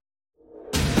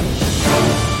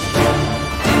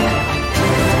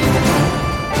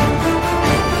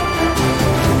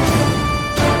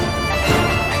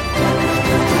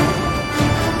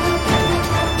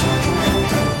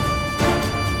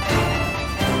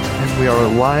We are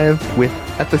live with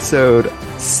episode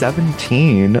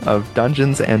 17 of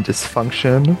Dungeons and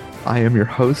Dysfunction. I am your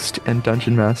host and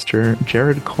dungeon master,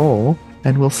 Jared Cole,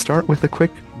 and we'll start with a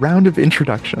quick round of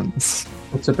introductions.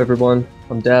 What's up, everyone?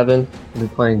 I'm Davin. I've been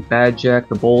playing Bad Jack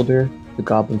the Boulder, the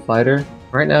Goblin Fighter.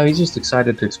 Right now, he's just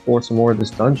excited to explore some more of this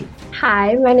dungeon.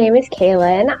 Hi, my name is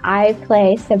Kaylin. I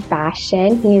play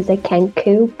Sebastian. He is a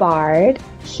Kenku bard.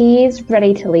 He's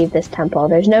ready to leave this temple.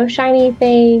 There's no shiny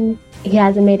thing. He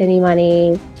hasn't made any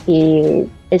money. He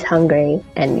is hungry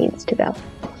and needs to go.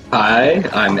 Hi,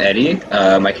 I'm Eddie.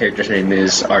 My character's name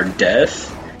is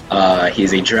Ardeth.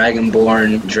 He's a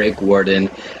dragonborn Drake Warden,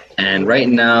 and right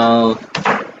now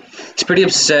he's pretty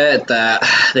upset that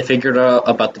they figured out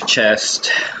about the chest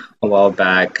a while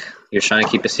back. He was trying to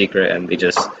keep a secret, and they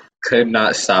just could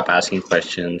not stop asking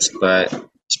questions. But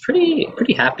he's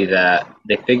pretty happy that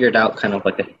they figured out kind of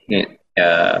like a hint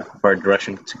for a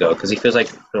direction to go, because he feels like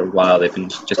for a while they've been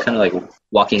just kind of like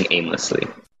walking aimlessly.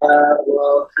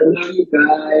 Well, hello you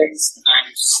guys.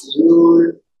 I'm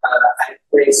Sloor. I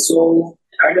play Soul,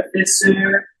 an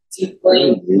artificer,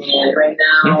 tiefling, and right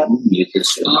now,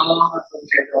 because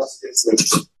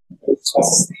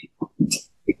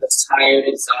tired,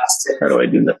 exhausted. How do I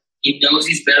do that? He knows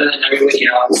he's better than everybody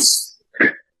else.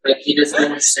 Like, he doesn't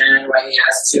understand why he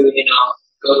has to,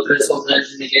 go through this whole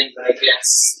dungeon again, but I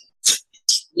guess,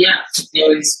 yeah,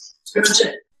 anyways, that's pretty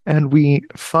much it. And we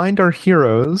find our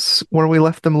heroes where we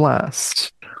left them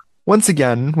last, once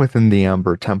again within the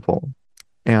Amber Temple,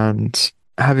 and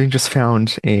having just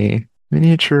found a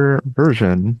miniature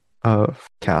version of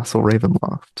Castle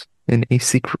Ravenloft in a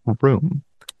secret room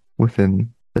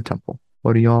within the temple.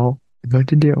 What are y'all going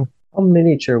to do? How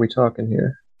miniature are we talking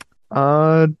here?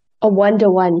 A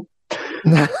 1-to-1.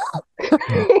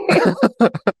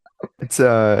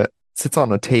 It sits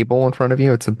on a table in front of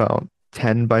you. It's about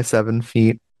 10 by 7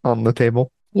 feet on the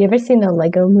table. You ever seen the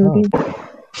Lego movie?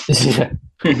 Yeah.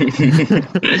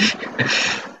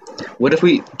 What if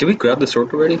did we grab the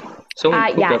sword already?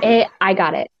 I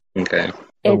got it. Okay.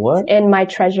 It's what? in my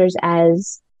treasures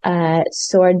as a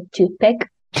sword toothpick.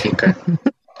 Okay.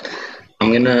 Are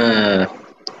we gonna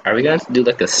have to do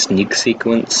like a sneak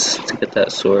sequence to get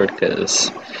that sword? Because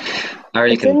I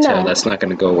already can tell that's not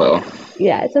gonna go well.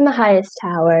 Yeah, it's in the highest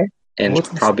tower. And it's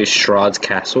probably Shroud's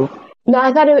castle. No,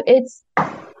 I thought it's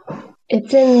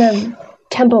in the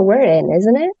temple we're in,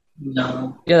 isn't it?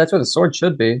 No. Yeah, that's where the sword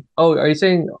should be. Oh, are you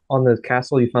saying on the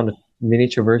castle you found a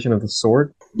miniature version of the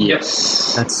sword?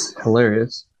 Yes. That's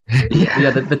hilarious. Yeah. Yeah,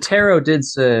 the tarot did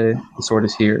say the sword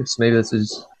is here, so maybe this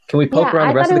is... Can we poke around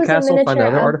the rest of the castle and find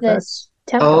other artifacts?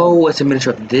 Oh, it's a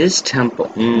miniature of this temple.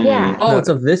 Mm. Yeah. Oh, it's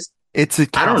of this... It's a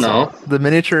castle. I don't know. The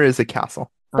miniature is a castle.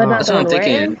 But not That's the what I'm one we're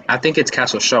thinking. in? I think it's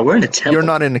Castle Shroud. We're in a temple. You're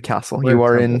not in a castle. We're You in a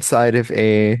are temple. inside of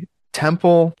a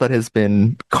temple that has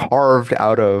been carved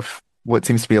out of what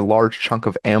seems to be a large chunk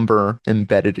of amber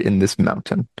embedded in this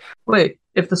mountain. Wait,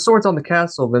 if the sword's on the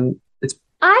castle, then it's...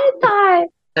 I thought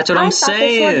That's what I'm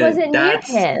saying. the sword wasn't near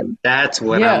him. That's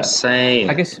what Yeah. I'm saying.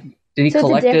 I guess... Did he So it's a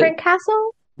collect different it?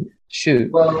 castle?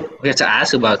 Shoot. Well, We have to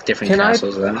ask about different Can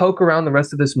castles I then. poke around the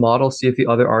rest of this model, see if the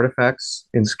other artifacts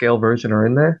in scale version are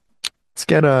in there? Let's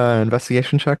get an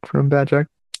investigation check from Bad Jack.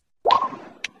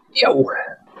 Yo!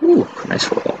 Ooh,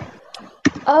 nice roll.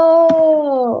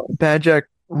 Oh, Bad Jack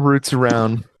roots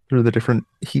around through the different,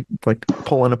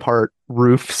 pulling apart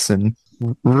roofs and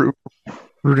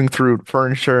rooting through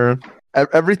furniture.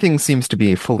 Everything seems to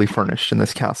be fully furnished in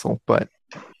this castle, but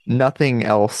nothing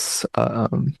else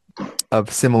of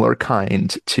similar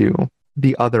kind to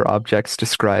the other objects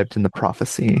described in the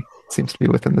prophecy seems to be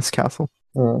within this castle.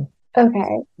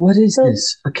 okay. What is So-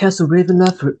 this? A castle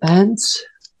Ravenloft for ants?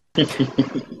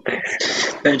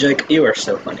 Jack, you are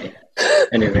so funny.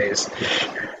 Anyways.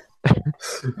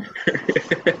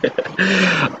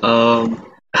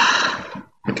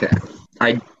 Okay.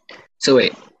 So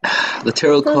wait. The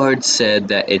tarot card said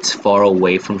that it's far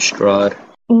away from Strahd.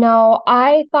 No,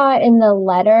 I thought in the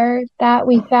letter that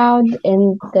we found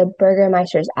in the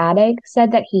Burgermeister's attic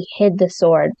said that he hid the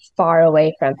sword far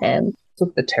away from him. Let's look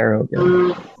at the tarot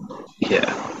again.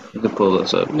 Yeah. You can pull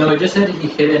this up. no, it just said he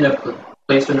hid it in a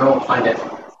place where no one will find it.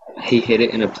 He hid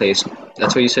it in a place.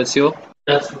 That's what you said, Seal?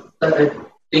 I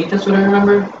think that's what I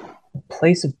remember. A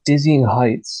place of dizzying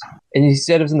heights. And you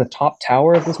said it was in the top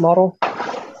tower of this model?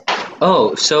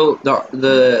 Oh, so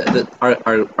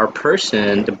our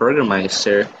person, the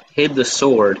Burgermeister, hid the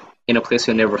sword in a place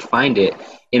he'll never find it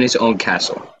in his own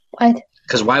castle. What?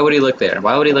 Because why would he look there?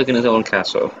 Why would he look in his own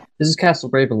castle? This is Castle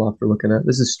Ravenloft we're looking at.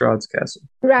 This is Strahd's castle.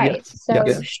 Right. Yes, So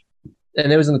yes.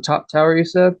 And it was in the top tower, you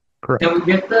said? Correct. Can we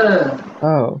get the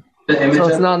Oh. image So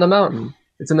it's of not in the mountain.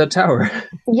 It's in the tower.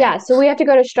 Yeah, so we have to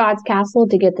go to Strahd's castle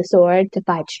to get the sword to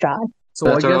fight Strahd. So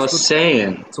That's I what I guess was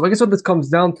saying. So I guess what this comes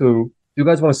down to, do you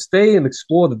guys want to stay and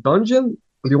explore the dungeon?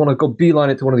 Or do you want to go beeline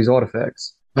it to one of these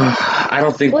artifacts? I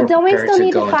don't think Well, we're don't we prepared still to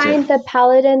need to go find into. the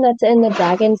paladin that's in the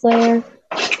dragon's lair?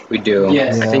 We do.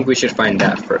 Yes. I think we should find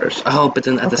that first. Oh, but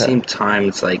then at the Okay. same time,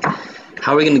 it's like,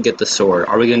 how are we gonna get the sword?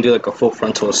 Are we gonna do like a full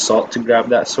frontal assault to grab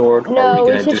that sword? Or No, are we we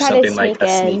gonna should do try to something like sneak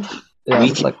a in. sneak? Yeah,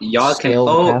 Y'all can. scale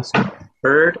the Oh, castle.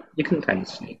 bird, you can kind of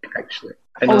sneak actually.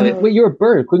 I know Oh, wait, you're a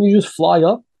bird. Couldn't you just fly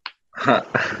up?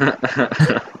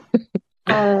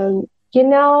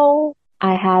 it.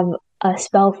 I have a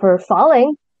spell for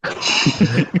falling.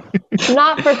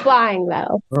 Not for flying,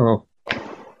 though. Oh.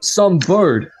 Some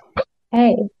bird.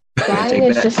 Hey, flying take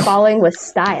is that. just falling with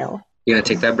style. You gonna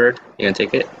take that bird? You gonna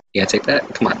take it? You gonna take that?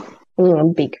 Come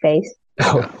on. Beak face.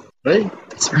 Really?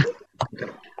 That's right.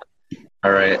 Okay.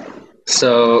 All right.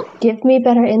 So, Give me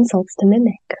better insults to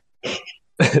mimic.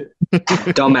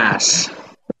 dumbass,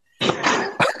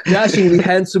 Dashingly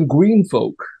handsome green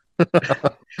folk.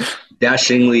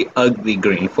 dashingly ugly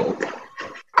green folk.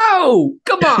 Oh,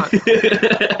 come on!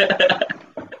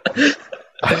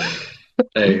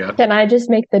 There you go. Can I just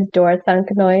make the door thunk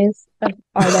noise of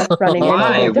Ardeth running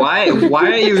Why? into the door?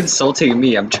 Why are you insulting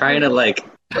me? I'm trying to like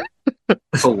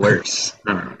coerce.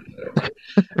 I don't know.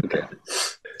 Okay.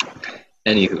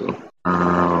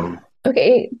 Anywho,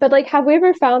 Okay, but like, have we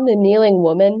ever found the kneeling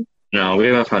woman? no, we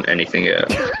haven't found anything yet.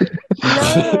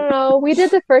 No. We did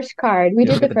the first card. We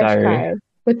Yeah, did we the did the first diary. card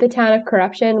with the Town of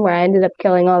Corruption, where I ended up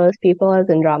killing all those people as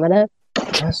Andromeda.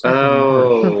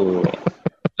 Oh,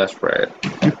 that's right.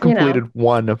 You've completed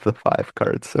one of the 5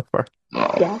 cards so far.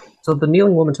 Oh. Yeah. So the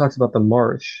kneeling woman talks about the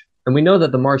marsh. And we know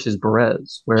that the marsh is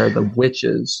Berez, where the witch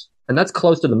is. And that's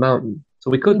close to the mountain. So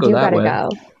we could We go do that gotta way.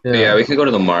 go. Yeah, we can go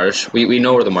to the marsh. We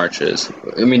know where the marsh is.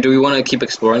 I mean, do we want to keep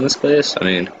exploring this place? I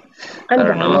mean, I'm I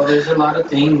don't done. know. Well, there's a lot of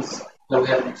things that we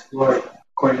haven't explored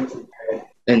according to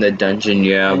in the dungeon,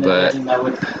 yeah, in the but legend that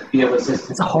would be of assistance.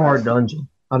 It's a hard dungeon.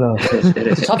 I know. it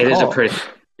is. It's a tough It is a call. pretty.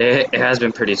 It has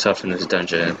been pretty tough in this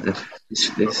dungeon.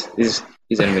 These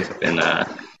enemies have been a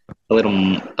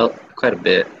little, quite a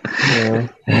bit.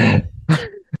 Yeah.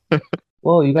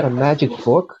 Whoa, you got a magic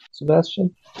book,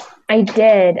 Sebastian? I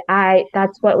did.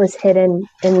 That's what was hidden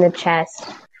in the chest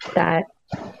that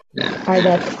Yeah.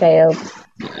 Ardeth failed.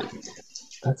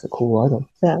 That's a cool item.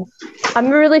 So I'm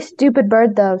a really stupid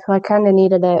bird though, so I kind of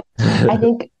needed it. I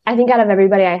think out of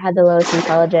everybody, I had the lowest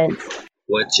intelligence.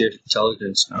 What's your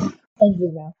intelligence now? As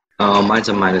you know. Oh, mine's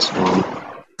a -1.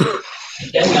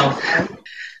 Daniel,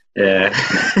 Yeah.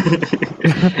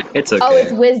 It's okay. Oh,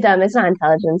 it's wisdom. It's not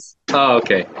intelligence. Oh,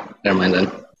 okay. Never mind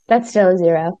then. That's still a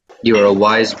 0. You are a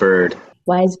wise bird.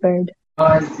 Wise bird.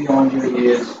 far beyond your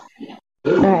years.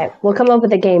 All right, we'll come up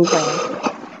with a game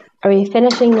plan. Are we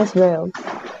finishing this room?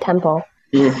 Temple.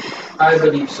 I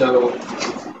believe so.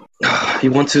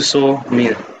 You want to, Soul? I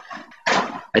mean,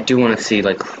 I do want to see,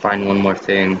 like, find one more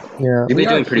thing. Yeah. You've been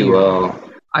doing pretty well.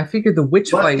 I figured the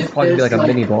witch What fight is if probably gonna be like a there's,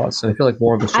 mini boss, and I feel like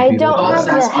more of us should I be don't like have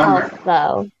that's the armor. health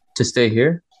though. to stay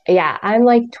here. Yeah, I'm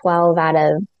like 12 out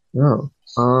of No.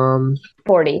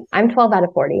 40. I'm 12 out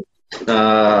of 40.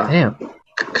 Damn.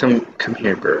 Come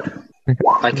here, bird.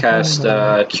 I cast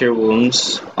Cure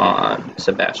Wounds on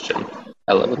Sebastian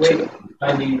at level 2. Wait,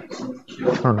 I need some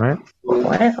cure. All right.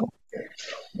 Wow.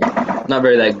 Not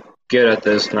very that good at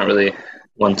this. Not really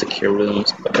one to cure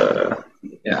wounds, but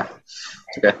yeah,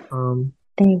 it's okay.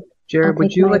 Thanks. Jared, I'll would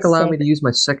take you my like allow me six. to use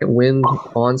my second wind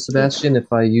on Sebastian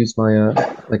if I use my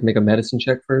like make a medicine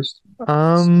check first?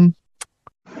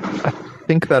 I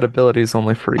think that ability is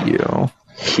only for you.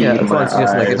 Yeah, Heed that's why my I'm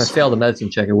suggesting like if I eyes. fail the medicine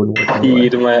check, it wouldn't work anyway.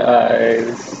 Heed my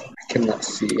eyes. I cannot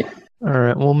see. All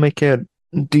right, we'll make it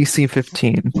DC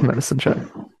 15 medicine check.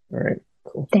 All right,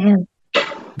 cool. Damn.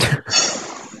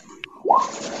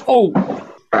 Oh,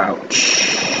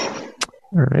 Ouch.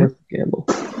 All right. worth the gamble.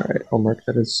 All right, I'll mark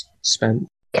that as spent.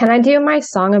 Can I do my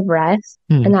Song of Rest?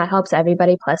 Hmm. And that helps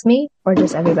everybody plus me? Or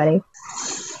just everybody?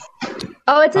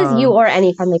 Oh, it says you or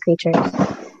any friendly creatures.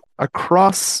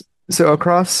 Across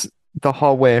the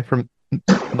hallway from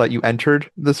that you entered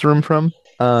this room from,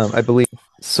 I believe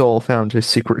Soul found a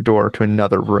secret door to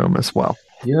another room as well.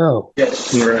 Yo.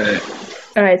 Yes. Right.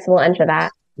 Alright, so we'll enter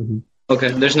that.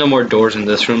 Okay, there's no more doors in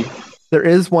this room. There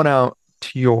is one out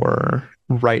to your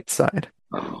right side.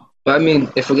 Oh. But I mean,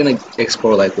 if we're gonna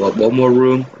explore like one more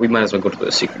room, we might as well go to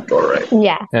the secret door, right?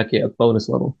 Yeah. Heck yeah, bonus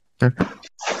level.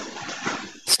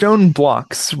 Stone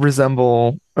blocks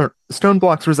resembling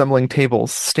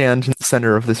tables stand in the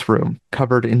center of this room,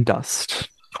 covered in dust.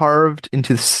 Carved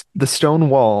into the stone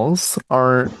walls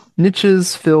are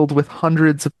niches filled with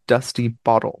hundreds of dusty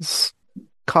bottles.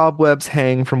 cobwebs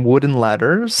hang from wooden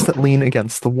ladders that lean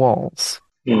against the walls.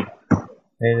 And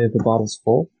if the bottle's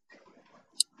full?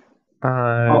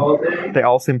 They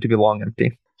all seem to be long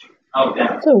empty. Okay.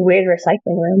 It's a weird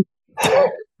recycling room.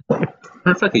 What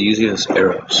if I could use these as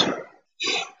arrows?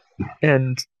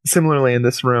 And similarly, in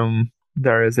this room,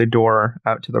 there is a door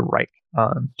out to the right,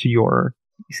 to your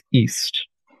east.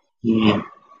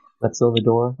 That's the only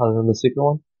door other than the secret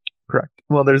one? Correct.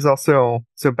 Well, there's also,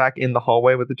 so back in the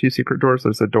hallway with the two secret doors,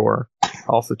 there's a door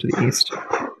also to the east.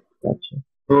 Gotcha.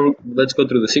 Well, let's go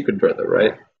through the secret door, though,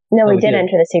 right? No, we did yeah.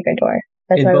 enter the secret door.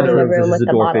 That's In why both we're in the rooms, room this with is the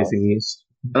a door bottles. facing east.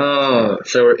 Oh,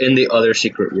 so we're in the other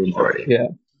secret room already. Yeah.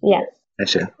 Yes. I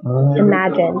see.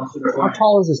 Imagine. How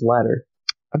tall is this ladder?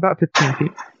 About 15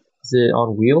 feet. Is it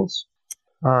on wheels?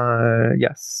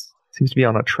 Yes. Seems to be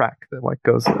on a track that like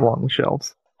goes along the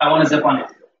shelves. I want to zip on it.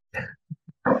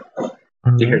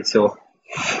 You hear it still.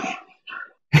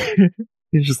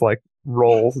 He just like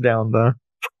rolls down the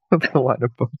line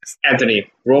of books.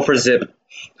 Anthony, roll for zip.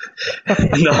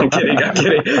 No, I'm kidding. I'm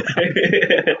kidding.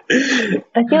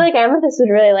 I feel like Amethyst would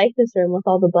really like this room with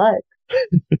all the books.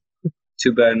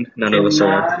 Too bad none of us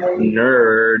are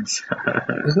nerds.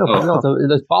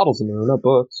 There's bottles in there, not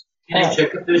books. Can I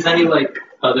check if there's any like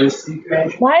other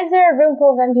secret? Why is there a room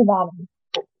full of empty bottles?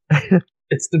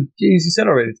 It's the, as you said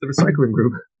already, it's the recycling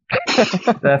group.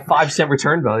 The 5-cent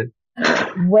return value.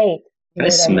 Wait. Can I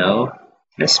smell?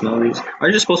 Can I smell these?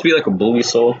 Aren't you supposed to be like a bully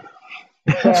soul?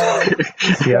 Jared,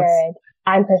 Yes. Jared,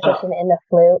 I'm proficient in the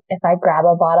flute. If I grab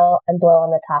a bottle and blow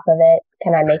on the top of it,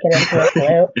 can I make it into a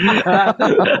flute?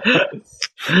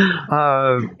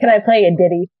 Can I play a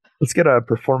ditty? Let's get a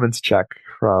performance check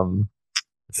from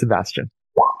Sebastian.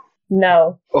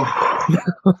 No. Oh.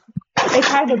 It's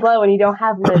hard to blow when you don't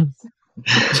have lips.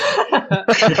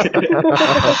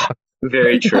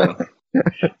 Very true.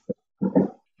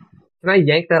 Can I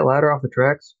yank that ladder off the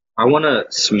tracks? I want to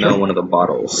smell one of the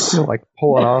bottles. Like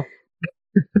pull it off.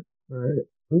 Alright.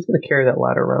 I'm just gonna carry that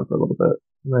ladder around for a little bit.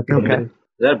 Okay. Is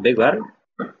that a big ladder?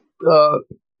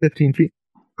 15 feet.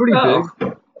 Pretty Oh.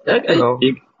 big. Okay. No.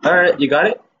 Alright, you got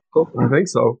it? Cool. I think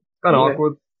so. Kind of Okay.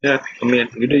 awkward. Yeah, I mean,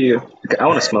 you do you. Okay, I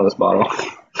want to smell this bottle.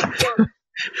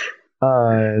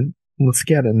 Let's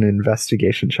get an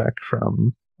investigation check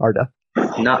from Arda.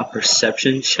 Not a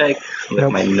perception check with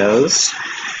Nope. my nose.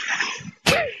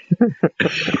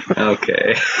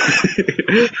 Okay.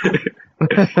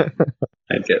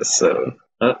 I guess so.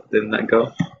 Oh, didn't that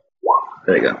go?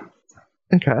 There you go.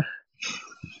 Okay.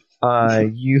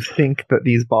 You think that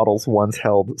these bottles once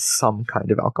held some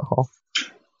kind of alcohol.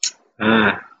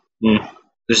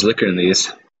 There's liquor in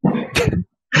these.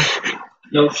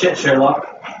 No shit, Sherlock.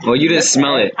 Well, you didn't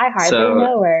smell it. I hardly so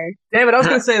know her. Damn it, I was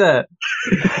gonna say that.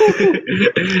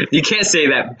 You can't say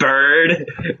that, bird.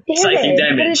 Psychic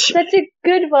Damn it, but it's damage. such a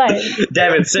good one.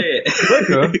 Damn it, say it.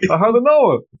 Liquor? I hardly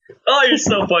know it. Oh, you're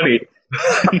so funny.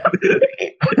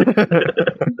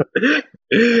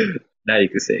 Now you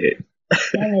can say it.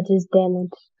 Damage is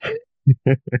damage. Can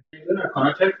you do an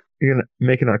Arcana check? You're gonna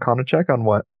make an Arcana check on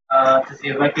what? To see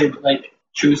if I could like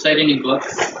true sight any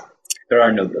books. There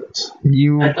are no books.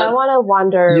 You I want to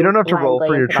wander. you don't have to roll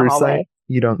blindly for your into the true hallway. sight.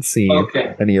 You don't see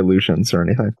Okay. any illusions or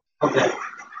anything. Okay.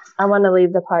 I want to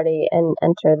leave the party and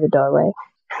enter the doorway.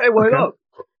 Hey, wait Okay. up.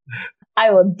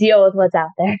 I will deal with what's out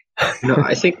there. No,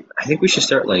 I think we should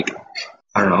start like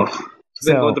I don't know. We've been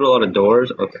So- going through a lot of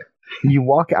doors. Okay. You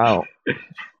walk out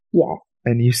Yes.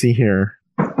 and you see here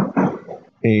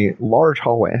a large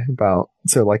hallway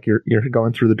so like you're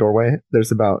going through the doorway.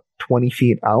 There's about 20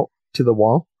 feet out to the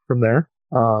wall from there.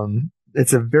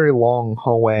 It's a very long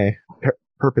hallway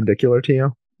perpendicular to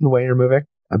you the way you're moving.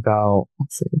 About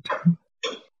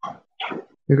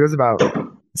it goes about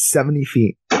 70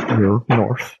 feet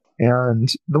north. And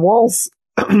the walls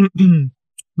the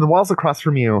walls across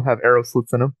from you have arrow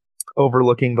slits in them,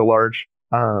 overlooking the large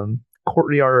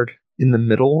courtyard in the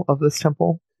middle of this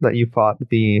temple that you fought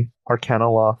the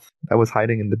Arcanoloth that was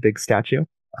hiding in the big statue.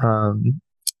 And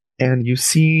you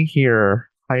see here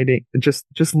hiding, just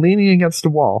leaning against a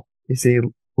wall, is a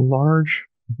large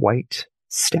white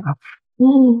staff.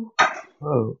 Oh.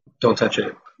 Don't touch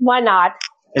it. Why not?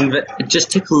 And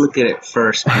just take a look at it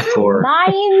first before.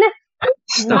 Mine.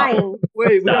 Stop. Mine.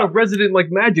 Wait, we got a resident like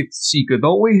magic seeker,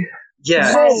 don't we?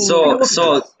 Yeah. Mine.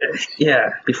 So yeah.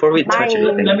 Before we touch Mine.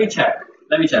 anything, Let me check.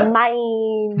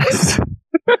 Mine.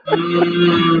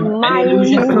 Any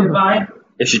illusions nearby?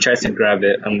 if she tries to grab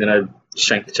it, I'm gonna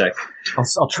strength check.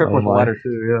 I'll trip Oh with the my. ladder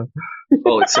too, yeah.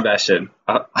 Oh, it's Sebastian.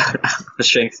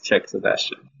 Strength check,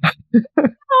 Sebastian.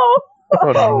 Oh,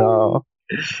 Oh no.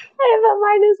 I have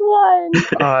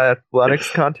a -1. Athletics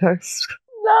context.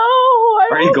 I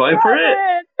Are you won't going for grab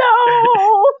it?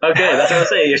 No. Okay, that's what I'm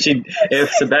saying.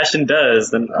 If Sebastian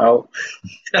does, then I'll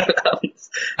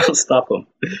I'll stop him.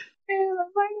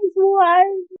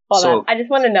 Hold So- on. I just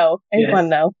want to know. Yes. Want to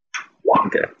know.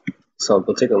 Okay, so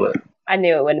we'll take a look. I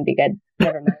knew it wouldn't be good.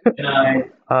 Never mind. Can I?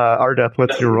 Ardeth,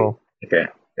 what's your roll? Okay,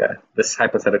 yeah, this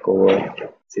hypothetical roll.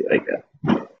 Let's see what I get.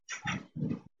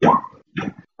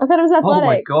 I thought it was athletic. Oh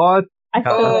my god. I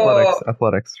thought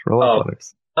Athletics. Roll Oh.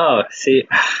 athletics. Oh, see.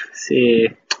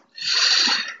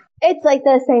 it's like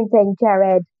the same thing,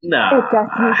 Jared. Nah. It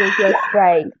just uses your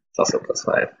strength. It's also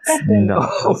 +5. No.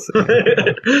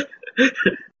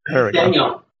 There we go.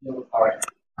 Daniel. Alright.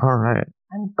 All right.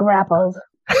 I'm grappled.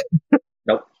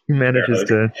 He manages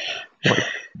to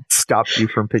stop you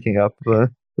from picking up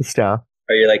the staff.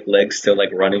 Are your legs still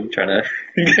running, trying to?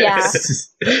 Yeah.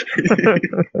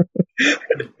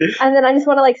 And then I just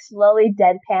want to slowly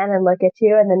deadpan and look at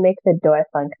you and then make the door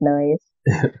thunk noise.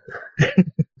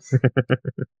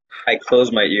 I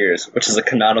close my ears, which is a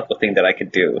canonical thing that I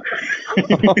could do.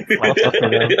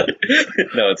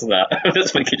 No, it's not. I'm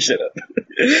just making shit up.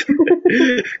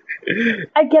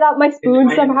 I get out my spoon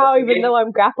Can I somehow, even investigate? though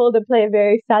I'm grappled, and play a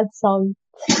very sad song.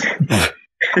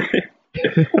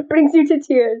 It brings you to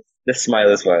tears. The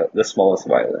smallest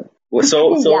violin.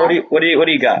 So Yeah. what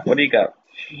do you got? What do you got?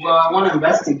 Well, I want to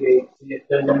investigate see if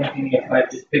there's anything if I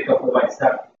just pick up with my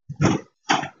stuff.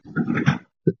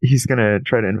 He's gonna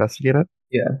try to investigate it.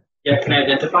 Yeah, can I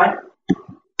identify?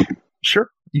 Sure.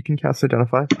 You can cast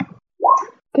Identify.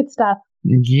 Good stuff.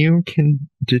 You can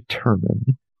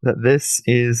determine that this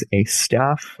is a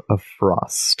Staff of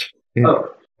Frost. It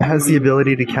Oh. has the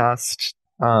ability to cast.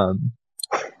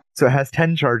 So it has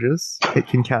 10 charges. It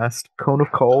can cast Cone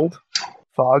of Cold,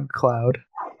 Fog Cloud,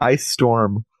 Ice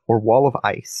Storm, or Wall of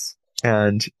Ice,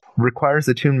 and requires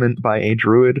attunement by a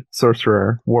druid,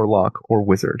 sorcerer, warlock, or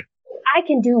wizard. I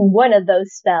can do one of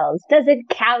those spells. Does it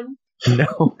count?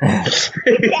 No. Damn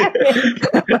it.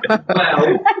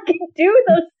 Well, I can do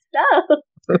those spells.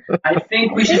 I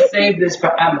think we should save this for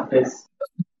Amethyst.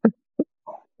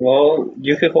 Well,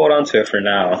 you could hold on to it for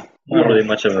now. Not really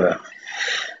much of a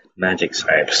magic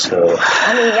type, so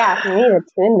I mean, yeah, if you need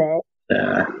attunement.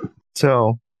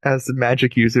 So, as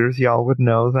magic users, y'all would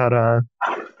know that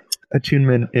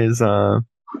attunement is Gotta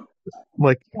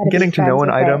be getting to know friends an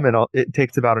with item, and it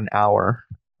takes about an hour.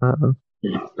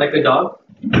 Like a dog?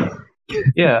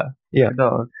 Yeah. Yeah. A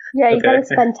dog. Yeah, you Okay. gotta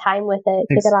spend time with it.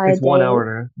 Take Takes, it on a takes date. 1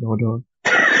 hour to know a dog.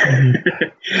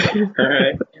 All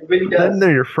right. It really Then does.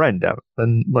 they're your friend,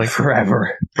 then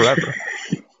Forever. forever.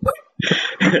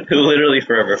 Literally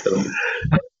forever for them.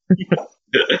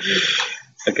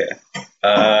 Okay.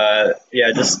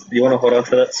 Yeah, just you want to hold on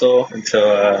to that soul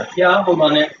until Yeah, I'll hold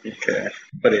on it. okay,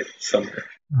 put it somewhere.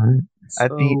 All right.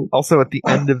 At the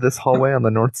end of this hallway on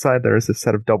the north side, there is a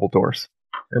set of double doors.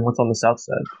 And what's on the south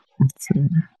side? Let's see.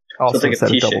 Also take a a set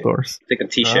of T-shape. double doors. Take a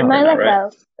T-shape Am I right now, let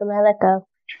right? go? Am I let go?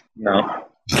 No.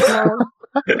 No.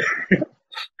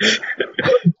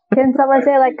 Can someone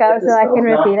say let go so I can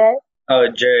repeat it? Oh,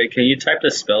 Jerry, can you type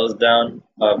the spells down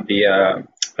of the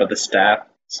staff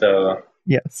so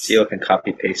Yes. Seal can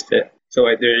copy paste it? So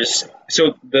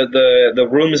the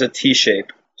room is a T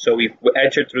shape. So we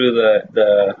entered through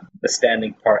the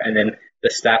standing part, and then the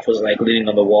staff was leaning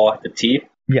on the wall at the T.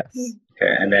 Yes.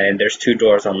 Okay, and then there's 2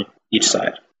 doors on each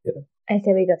side. I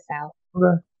say we go south.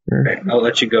 Okay, I'll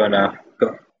let you go now. Go.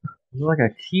 Is there like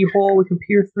a keyhole we can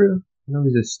peer through? I know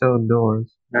these are stone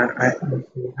doors. Let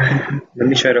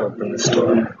me try to open this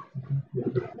door.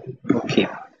 Okay,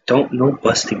 no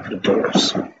busting the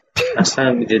doors. Last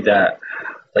time we did that,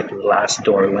 the last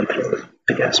door we went through,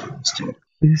 big ass monster.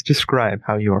 Please describe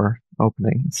how you're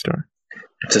opening this door.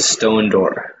 It's a stone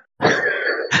door.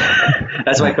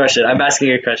 That's my question. I'm asking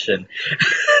you a question.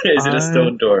 Is it a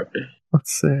stone door?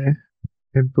 Let's say,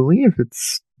 I believe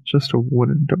it's just a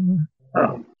wooden door.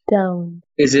 Oh. Don't.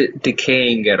 Is it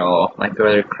decaying at all? Are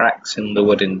there cracks in the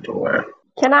wooden door?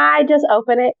 Can I just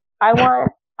open it? I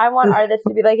want Arthas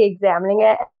to be examining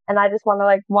it, and I just want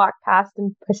to walk past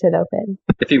and push it open.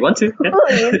 If you want to. Yeah.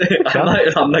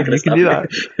 Please. I'm not gonna You stop can do that.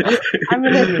 I'm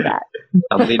gonna do that.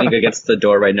 I'm leaning against the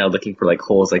door right now, looking for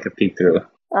holes I could peek through.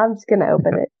 I'm just gonna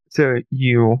open it. So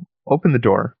you open the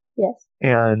door, Yes.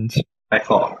 and I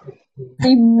fall.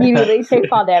 Immediately take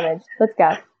fall damage. Let's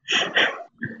go.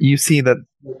 you see that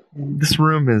this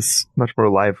room is much more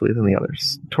lively than the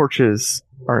others. Torches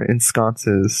are in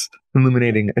sconces,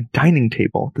 illuminating a dining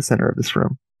table at the center of this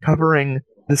room. Covering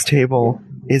this table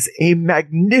is a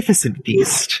magnificent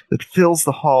feast that fills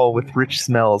the hall with rich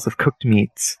smells of cooked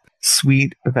meats,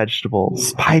 sweet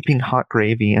vegetables, piping hot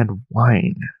gravy, and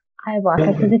wine. I walk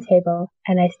up to the table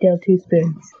and I steal 2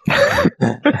 spoons.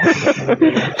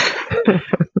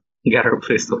 You gotta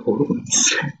replace the old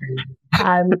ones.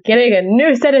 I'm getting a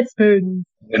new set of spoons.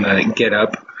 I'm gonna get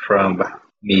up from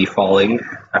me falling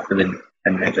and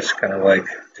then just kind of like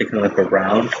taking a look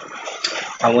around.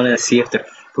 I want to see if the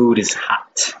food is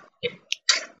hot.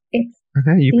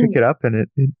 Okay, you pick it up and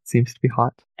it seems to be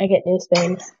hot. I get new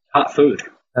spoons. Hot food.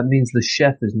 That means the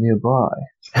chef is nearby.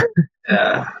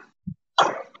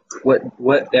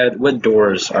 What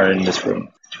doors are in this room?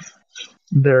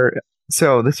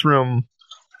 So this room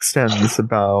extends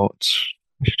about.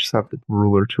 I should just have the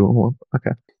ruler tool.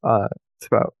 Okay. It's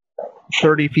about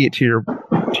 30 feet to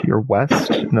your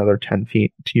west, another 10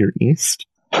 feet to your east.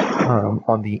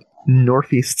 On the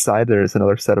northeast side, there is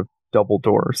another set of double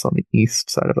doors on the east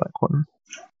side of that corner.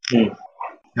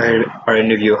 Are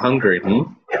any of you hungry? I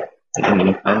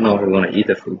don't know if we want to eat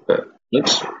the food, but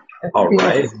looks all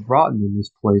right. It's rotten in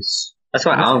this place. That's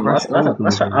what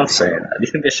I'm saying. Do you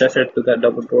think the chef had through that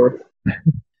double door? It's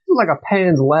like a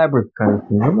Pan's Labyrinth kind of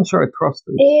thing. I'm not sure I trust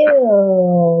it.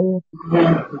 Ew.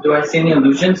 Do I see any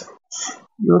illusions?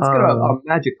 Let's get a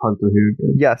magic hunter here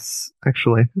again. Yes,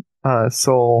 actually.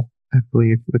 Soul, I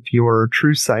believe, with your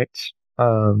true sight,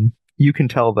 you can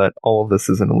tell that all of this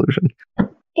is an illusion.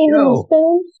 Even the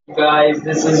spoons? Guys,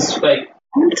 this is fake.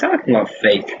 What are you talking about,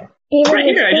 fake? Even Right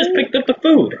the here, I just spoons? picked up the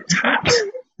food. It's hot.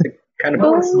 Kind of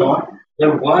No, it's not.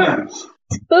 They're worms. Just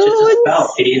a Spoons!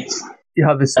 spell, idiots. You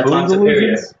have the That's not spoons superior.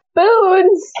 illusions?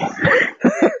 Spoons!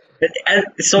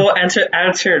 So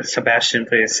answer, Sebastian,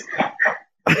 please.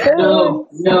 No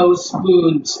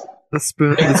spoons. The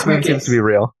spoon seems to be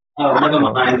real. Oh, never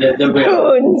mind. They're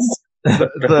real. Spoons! The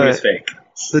food is fake.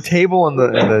 The table and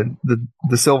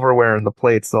the silverware and the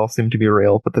plates all seem to be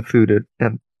real, but the food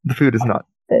is not.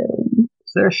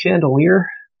 Is there a chandelier?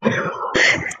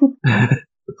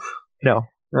 No.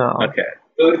 No. Okay.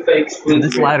 Food fake, So spoons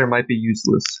this real. ladder might be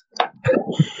useless.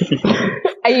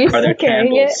 Are you Are still there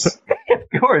carrying it? candles?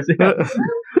 Of course, yeah.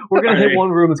 We're gonna hit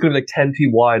one room that's gonna be like 10 feet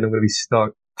wide and I'm gonna be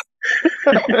stuck.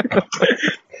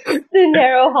 The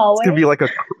narrow hallway. It's gonna be like a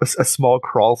small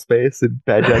crawl space, and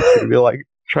Badjack's gonna be like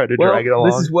trying to drag it along.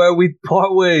 This is where we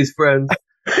part ways, friends.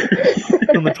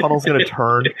 And the tunnel's gonna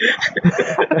turn.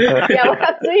 Yeah, what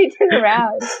happens when you turn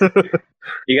around?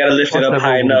 You gotta lift it up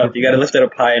high enough. You gotta lift it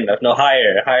up high enough. No,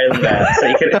 higher than that. So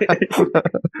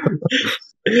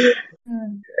you can...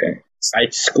 I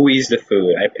squeeze the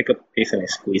food. I pick up a piece and I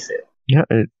squeeze it. Yeah,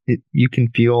 you can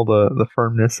feel the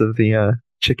firmness of the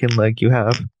chicken leg you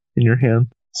have in your hand.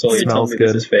 So you tell Smells me good.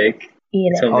 this is fake.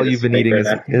 Eat it. Tell me All this you've been fake eating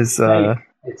right now. is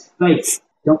It's fake.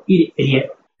 Don't eat it, idiot.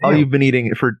 all you've been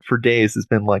eating for days has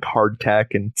been like hardtack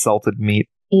and salted meat.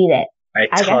 Eat it. I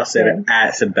I toss got it you.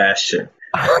 at Sebastian.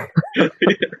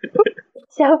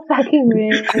 So fucking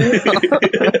rude.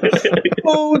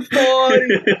 Oh, it's fine.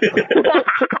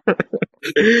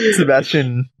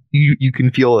 Sebastian, you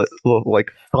can feel it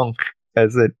like thunk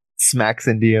as it smacks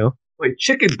into you. Wait,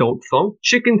 chicken don't thunk.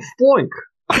 Chicken thwunk.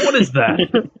 What is that?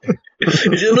 It's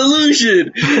an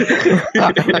illusion.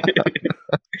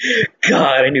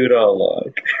 God, I knew it all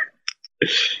along.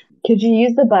 Could you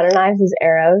use the butter knives as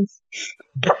arrows?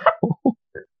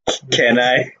 Can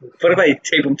I? What if I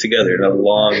tape them together in a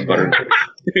long butter knife?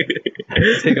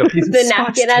 Take a piece of The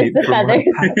scotch napkin as tape the from my feathers.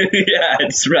 pack. Yeah,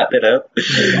 just wrap it up.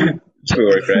 This will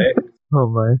work, right? Oh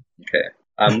my. Okay.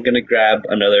 I'm gonna grab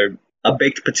a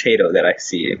baked potato that I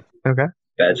see. Okay.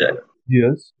 Badger,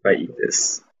 Yes. if I eat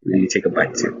this, will you take a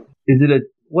bite too? Is it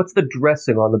what's the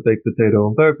dressing on the baked potato?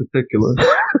 I'm very particular.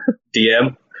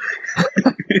 DM?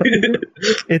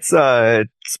 It's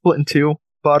split in two: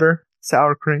 butter,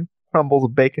 sour cream, crumbles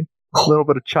of bacon, a little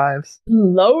bit of chives.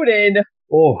 Loaded.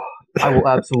 Oh, I will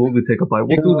absolutely take a bite.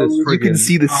 We'll do this You can friggin'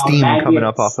 see the steam maggots. coming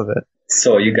up off of it.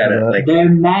 So you gotta, like, They're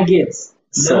maggots.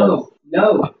 So-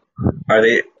 No. are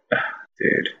they...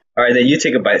 Dude. Alright, then you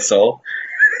take a bite, Soul.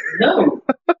 No.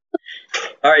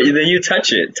 Alright, then you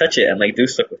touch it, and, like, do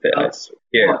stuff with it. Oh.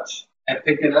 Here. Watch. I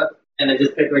picked it up and I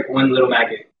just picked like one little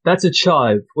maggot. That's a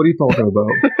chive. What are you talking about?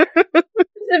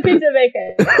 It's a piece of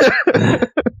bacon.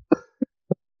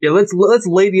 Yeah, let's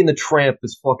Lady in the Tramp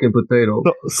this fucking potato.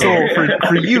 So for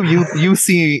you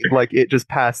see like it just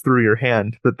pass through your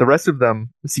hand, but the rest of them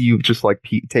see you just like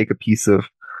take a piece of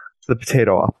the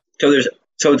potato off. So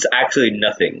it's actually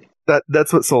nothing.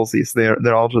 That's what Soul sees.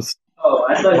 They're all just Oh,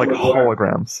 I thought like it was worm.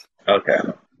 holograms. Okay.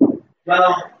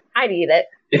 Well, I'd eat it.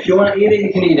 if you want to eat it,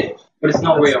 you can eat it, but it's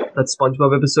not real. That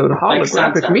SpongeBob episode, holographic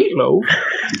Santa. meatloaf.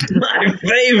 My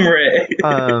favorite!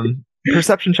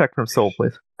 Perception check from Soul,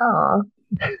 please. Aw.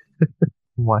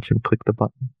 Watch him click the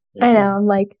button. I know, I'm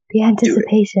like, the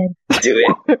anticipation. Do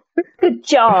it. Good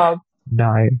job.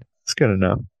 9. It's good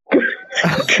enough.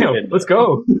 Damn, let's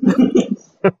go.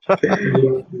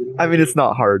 I mean, it's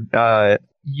not hard.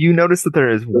 You notice that there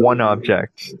is one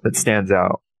object that stands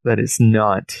out that is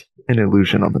not an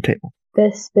illusion on the table.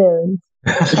 The spoons.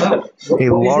 A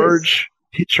large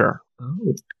pitcher.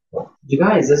 Oh. You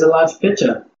guys, there's a large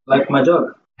pitcher, like my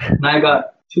jug. And I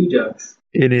got 2 jugs.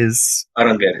 It is I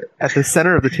don't get it. at the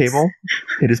center of the table.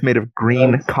 It is made of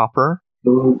green copper,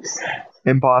 Oops.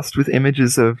 embossed with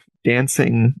images of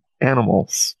dancing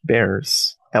animals,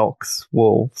 bears, elks,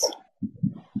 wolves.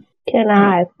 Can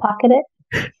I pocket it?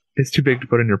 It's too big to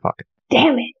put in your pocket.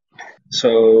 Damn it.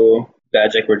 So,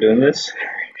 Badjack, we're doing this?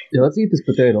 Yeah, let's eat this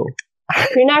potato.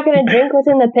 You're not going to drink what's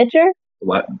in the pitcher?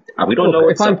 What? We don't know If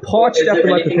what's I'm up. parched Is there after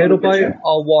my anything potato in the pitcher? bite,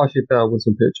 I'll wash it down with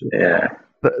some pitcher. Yeah.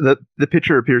 The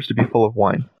pitcher appears to be full of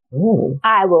wine. Oh.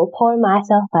 I will pour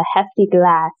myself a hefty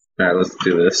glass. Alright, let's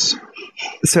do this.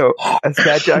 So, as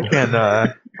Badjack and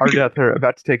Ardeth are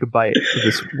about to take a bite of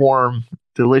this warm,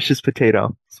 delicious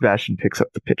potato, Sebastian picks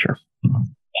up the pitcher.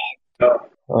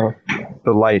 Oh.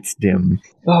 The lights dim.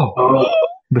 Oh. Oh,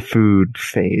 The food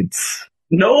fades.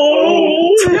 No!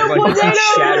 Like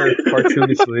it's shattered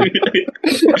cartoonishly.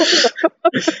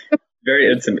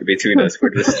 Very intimate between us. We're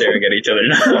just staring at each other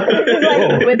now.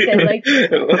 Like, within, like,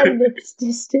 a mixed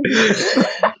distance.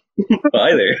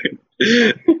 Hi there.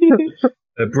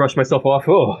 I brushed myself off.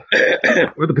 Oh,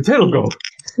 where'd the potato go?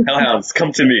 Hellhounds,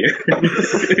 come to me.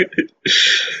 The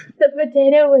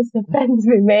potato was the friends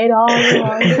we made all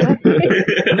along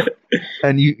the way.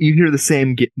 And you hear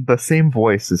the same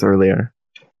voice as earlier,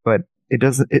 but it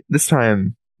doesn't. This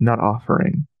time, not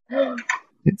offering.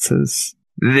 It says,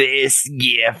 "This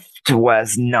gift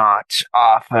was not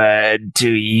offered to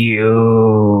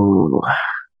you,"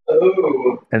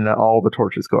 oh. and then all the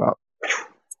torches go out.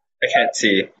 I can't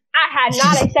see. I had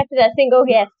not accepted a single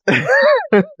gift.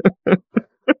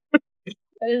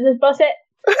 What is this bullshit?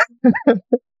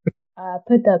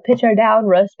 Put the pitcher down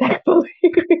respectfully.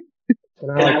 Can Can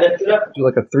I I lift it up? do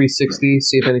like a 360,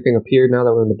 see if anything appeared now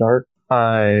that we're in the dark?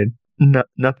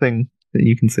 Nothing that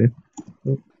you can see.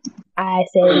 I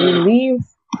say we leave.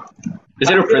 Is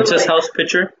it a princess house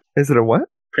picture? Is it a what?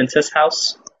 Princess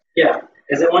house? Yeah.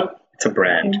 Is it one? It's a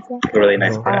brand. A really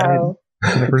nice brand. Oh.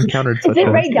 I've never encountered Is such it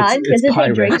a. Ray Dunn? Does it say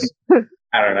Pyrex. drink?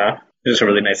 I don't know. It's just a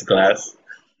really nice glass.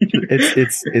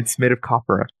 It's made of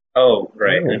copper. Oh,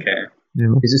 right. Oh. Okay. You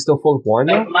know? Is it still full of wine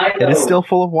now? Like mine, It is though. still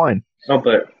full of wine. Oh,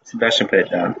 but Sebastian put it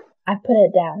down. I put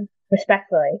it down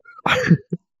respectfully.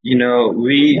 You know,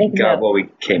 we Make got note. what we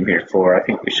came here for. I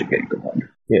think we should get going.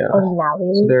 Yeah. Oh, now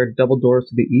we So leave. there are double doors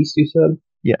to the east, you said?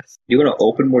 Yes. You want to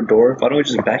open more doors? Why don't we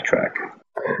just backtrack?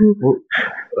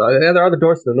 Yeah, there are the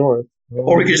doors to the north.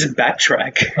 Or we could just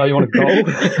backtrack. Oh, you want to go?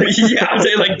 Yeah, I'm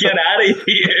saying, like, get out of Oh,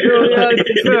 here. yeah,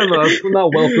 fair enough. We're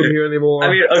not welcome here anymore. I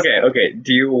mean, okay.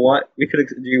 Do you want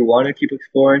to keep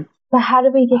exploring? But how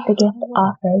do we get the gift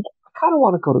offered? I kind of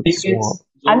want to go to the Think it's swamp.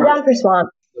 I'm down for swamp.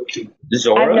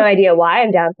 Zora? I have no idea why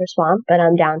I'm down for swamp, but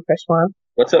I'm down for swamp.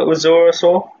 What's up with Zora,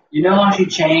 Soul? You know how she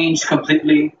changed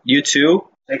completely? You too?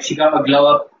 Like she got a glow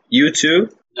up? You too?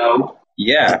 No.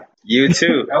 Yeah, you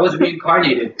too. I was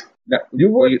reincarnated. No, You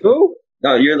were too?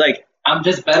 no, you're like, I'm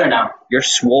just better now. you're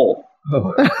swole.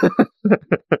 Oh.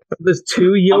 There's 2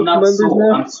 I'm yoke not members swole.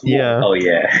 now? I'm swole. Yeah. Oh,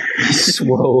 yeah.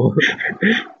 Swole.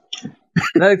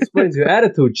 That explains your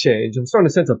attitude change. I'm starting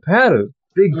to sense a pattern.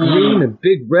 Big green and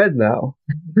big red now.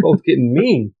 Both getting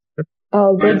mean.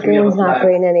 Oh, Big Reminds me of Green's a not flag.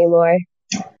 green anymore.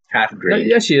 Half green.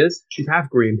 Yeah, she is. She's half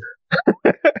green.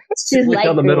 She's Like light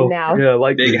down the green middle. now. Yeah,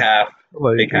 like Big half.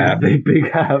 like, big half. Big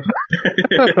half.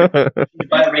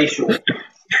 Biracial.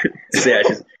 Yeah,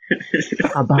 she's,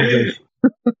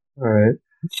 Alright.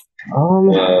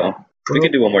 well, we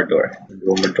could do one more door.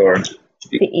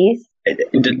 The east.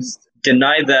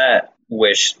 Deny that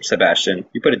wish, Sebastian.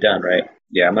 You put it down, right?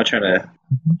 Yeah, I'm not trying to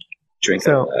drink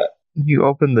So- out of that. You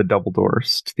open the double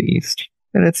doors to the east,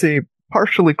 and it's a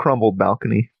partially crumbled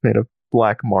balcony made of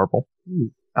black marble.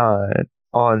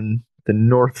 On the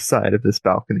north side of this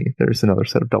balcony, there's another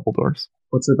set of double doors.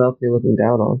 What's the balcony looking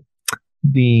down on?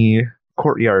 The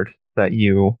courtyard that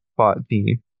you fought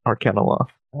the Arcanoloth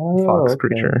fox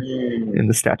creature in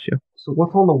the statue. So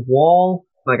what's on the wall?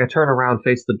 Like I turn around,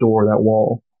 face the door, that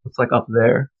wall. It's like up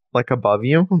there. Like above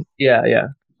you, Yeah.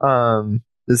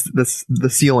 this the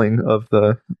ceiling of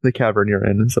the cavern you're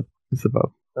in is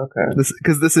above. Okay.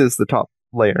 This is the top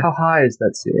layer. How high is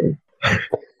that ceiling?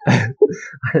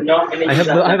 No, I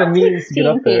have a means to get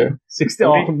up 16 there. 60.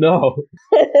 Oh no!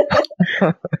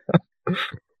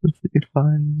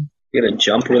 Fine. You gonna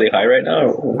jump really high right now?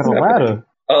 Or I what's got a happening? ladder.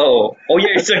 Oh, yeah,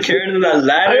 you're still carrying that I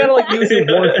ladder? gotta like use it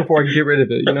once before I can get rid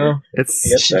of it, you know? It's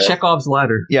Yes, sir. Chekhov's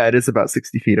ladder. yeah, it is about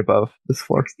 60 feet above this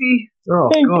floor. 60? Oh,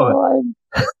 Thank God.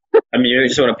 God. I mean, you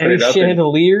just want to put Any it up and...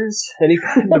 chandeliers? Any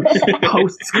kind of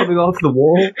posts coming off the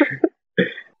wall?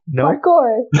 No,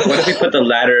 Parkour. What if we put the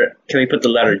ladder... Can we put the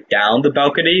ladder down the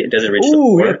balcony? Does it reach the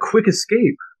Ooh, floor? yeah, quick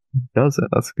escape. does it?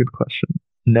 That's a good question.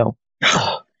 No.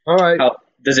 All right. How,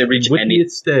 does it reach With me any...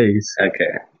 it stays.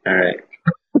 Okay, alright.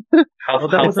 How, Well,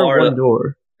 that how was our far... one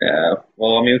door. Yeah,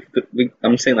 well, I mean,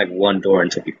 I'm saying like one door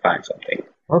until we find something.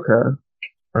 Okay. All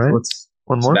right. Let's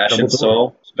One more.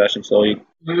 Sebastian Soul, you...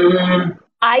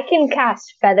 I can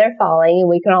cast Feather Falling and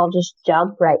we can all just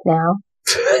jump right now.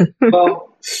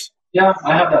 Well, yeah,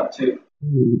 I have that too.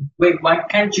 Wait, why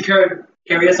can't you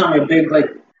carry us on your big, like,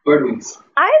 bird wings?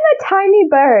 I'm a tiny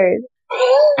bird.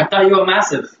 I thought you were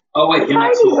massive. Oh, wait, you're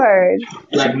not Tiny small. bird.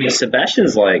 Like me.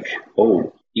 Sebastian's like,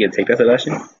 oh, you gonna take that,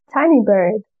 Sebastian? Tiny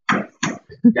bird.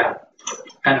 Yeah,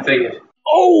 kind of figured.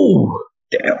 Oh!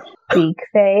 Damn. Beak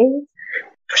face.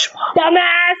 Push him off.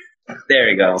 Dumbass! There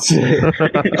you go.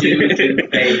 Two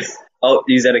face. Oh,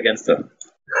 use that against him.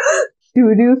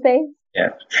 Doo-doo face.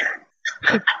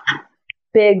 Yeah.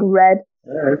 Big red.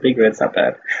 Big red's not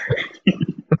bad.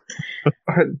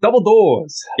 Double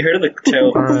doors. You heard of the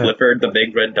tale All right. Flipper, the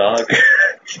big red dog?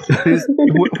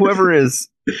 Whoever is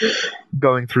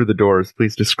going through the doors,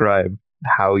 please describe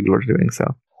how you are doing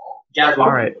so. Jazz,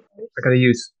 All right.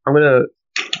 I'm gonna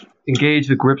engage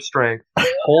the grip strength,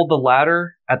 hold the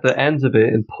ladder at the ends of it,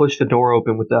 and push the door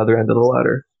open with the other end of the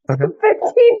ladder. 15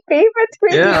 feet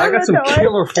between Yeah, I you got and some the door.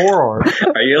 killer forearm.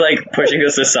 Are you like pushing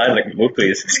us aside like, move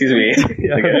please, excuse me?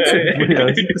 Yeah,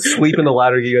 sweeping the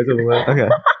ladder you guys over the Okay.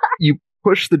 You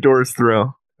push the doors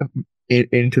through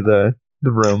into the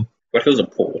room, What if it was a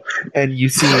pole? and you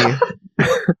see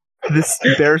this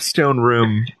bare stone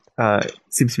room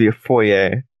seems to be a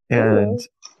foyer, and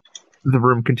the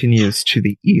room continues to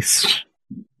the east.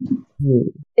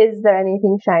 Is there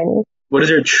anything shiny? What does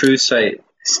your true sight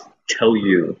tell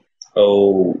you?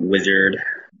 Oh, wizard,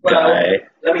 Well, guy,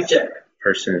 let me check.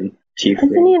 person,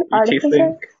 Isn't he an tiefling, artificer?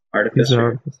 tiefling, He's an artificer.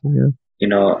 artificer, yeah. You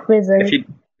know, Wizard. if you,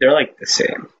 they're like the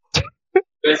same. Do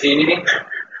I see anything?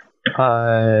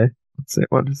 Let's see,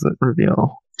 what does it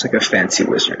reveal? It's like a fancy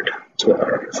wizard. That's what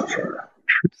artificers are.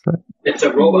 True sight. It's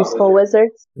a robot. Useful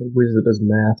wizards. wizard does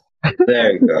math.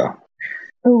 There you go.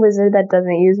 A wizard that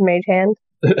doesn't use mage hand.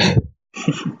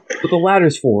 What the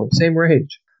ladder's for? Same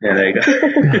range. Yeah, there you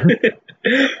go.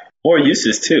 Or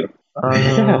uses too.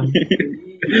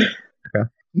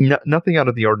 Nothing out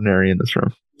of the ordinary in this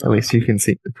room. At least you can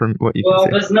see from what you Well, can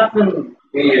see. there's nothing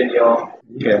weird, y'all.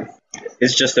 Okay.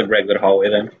 It's just a regular hallway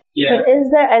then. Yeah. But is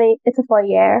there any... It's a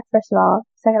foyer, first of all.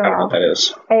 Second I of don't know all, what that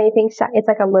is. anything shiny? It's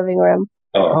like a living room.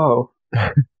 Oh,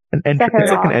 Oh. It's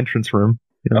like an entrance room.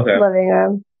 You know? okay. Living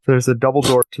room. So there's a double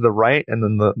door to the right, and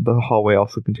then the hallway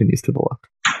also continues to the left.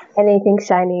 Anything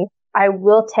shiny. I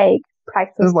will take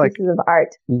priceless There's like- pieces of art.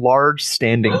 Large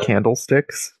standing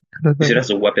candlesticks. Kind of Use it thing. as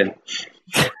a weapon.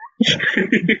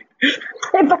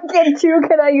 If I get two,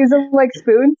 can I use them like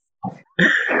spoons?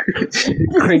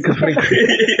 Crink, crink.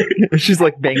 She's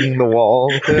like banging the wall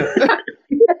with it.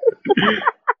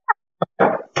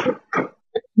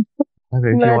 I mean,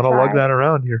 if I'm you gonna want to lug try. that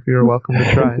around, you're welcome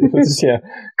to try. Yeah,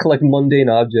 collect mundane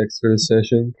objects for this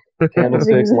session.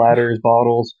 Candlesticks, ladders,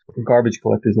 bottles. We're garbage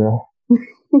collectors now.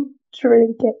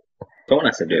 Trinket. Someone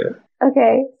has to do it.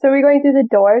 Okay, so we're going through the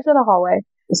doors or the hallway?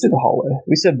 Let's do the hallway.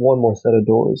 We said one more set of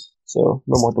doors, so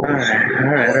no more doors.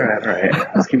 Alright.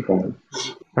 Let's keep going.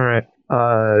 All right.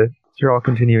 You're all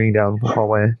continuing down the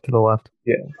hallway to the left.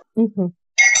 Mm-hmm.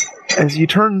 As you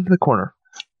turn the corner,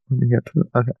 let me get to the,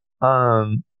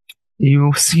 okay.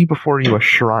 You see before you a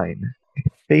shrine. A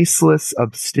faceless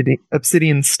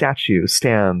obsidian statue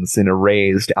stands in a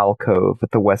raised alcove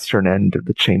at the western end of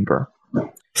the chamber.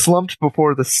 Slumped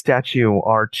before the statue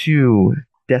are two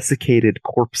desiccated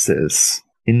corpses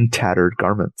in tattered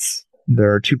garments.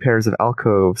 There are two pairs of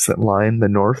alcoves that line the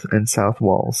north and south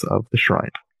walls of the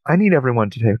shrine. I need everyone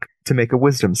to make a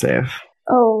wisdom save.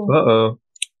 Oh, Uh-oh.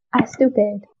 I'm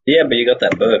stupid. Yeah, but you got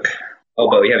that book. Oh,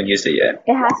 but we haven't used it yet.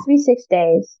 It has to be 6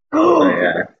 days. Oh,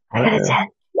 yeah. I got a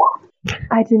 10.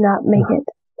 I do not make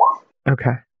it.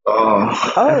 Okay.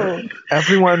 Oh. Oh,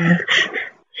 Everyone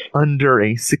under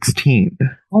a 16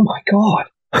 Oh my god.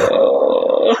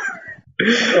 Oh.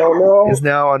 oh no. is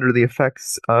now under the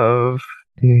effects of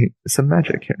some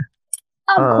magic here.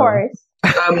 Of course.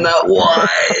 I'm not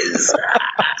wise.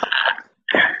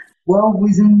 Well,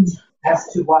 reasons as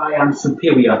to why I'm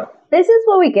superior. This is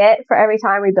what we get for every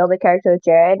time we build a character with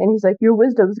Jared, and he's like, your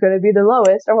wisdom's going to be the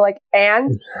lowest. And we're like,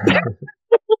 and?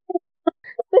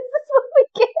 This is what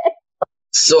we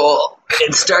So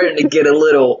it's starting to get a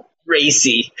little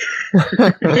racy.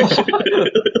 What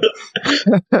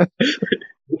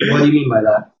do you mean by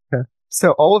that?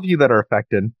 So all of you that are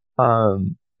affected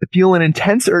feel an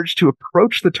intense urge to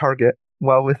approach the target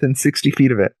while within 60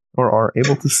 feet of it, or are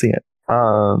able to see it.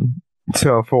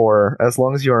 So for as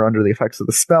long as you are under the effects of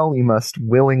the spell, you must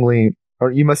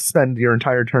spend your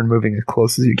entire turn moving as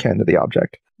close as you can to the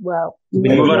object. Well,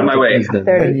 Move out of my way. 30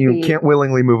 And you feet. can't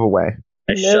willingly move away.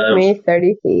 I Move shove. me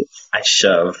 30 feet. I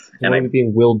shove. And I'm I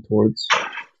being willed towards.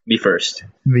 be first.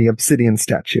 The obsidian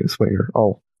statue is what you're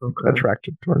all Okay.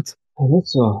 attracted towards. Oh,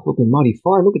 that's looking mighty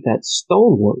fine. Look at that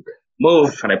stonework.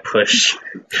 Move. And I push.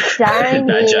 Shiny.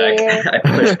 Bad Jack. I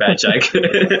push Bad Jack.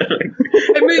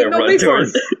 me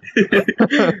first.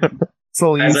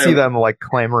 So you As see I- them like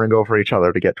clamoring over each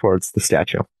other to get towards the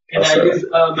statue. Can I use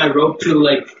my rope to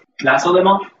like lasso them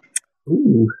off?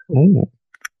 Ooh. Ooh.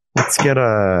 Let's get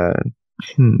a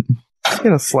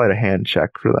sleight of hand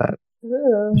check for that.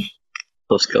 Ooh.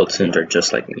 Those skeletons are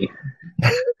just like me.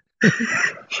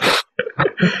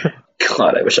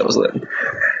 God, I wish I was them.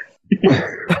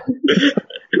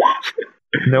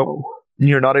 Nope.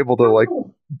 You're not able to like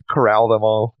corral them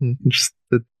all. Just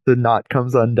the knot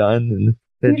comes undone and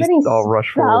they Do you have just any all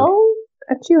rush forward. spell?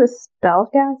 Aren't you a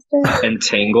spellcaster?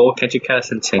 Entangle? Can't you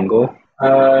cast Entangle? I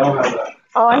don't have that.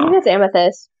 Oh, I think that's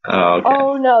Amethyst. Oh, okay.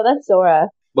 Oh no, that's Zora.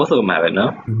 Both of them have it, no?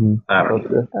 Mm-hmm. I don't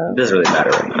know. Oh. It doesn't really matter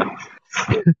right now.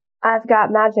 I've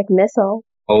got magic missile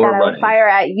Oh, that we're I will running. fire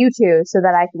at you two so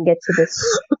that I can get to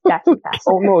this statue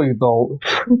faster. Oh, no, you don't.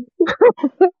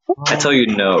 I tell you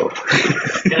no.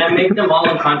 Can I make them all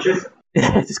unconscious?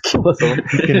 Just kill us all.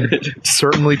 You can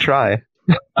certainly try.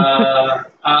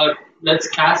 Let's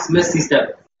cast Misty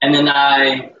Step, and then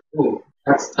I. Ooh,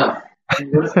 that's tough.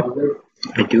 What is other?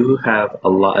 I do have a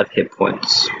lot of hit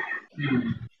points.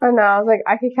 Oh no, I was like,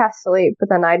 I could cast sleep, but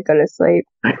then I'd go to sleep.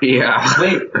 Yeah.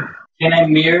 Wait, can I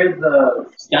mirror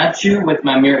the statue with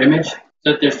my mirror image?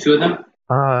 So if there's two of them?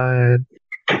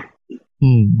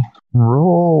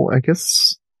 Roll, I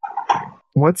guess.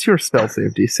 What's your spell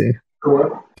save DC?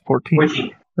 Cool. 14?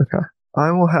 14. Okay.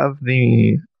 I will have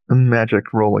the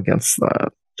magic roll against that.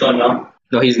 So no.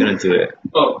 No, he's gonna do it.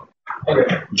 Oh,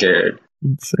 okay. Jared.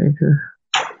 Let's see here.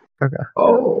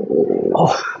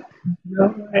 Oh.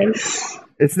 Nice.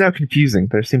 It's now confusing.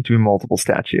 There seem to be multiple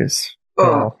statues.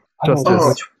 Well, just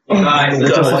Oh, as Guys, Oh,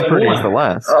 just as God. pretty as the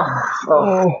last.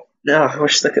 Oh. No, we're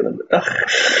stuck in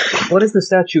the What is the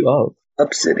statue of?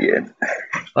 obsidian.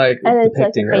 Like, And it's like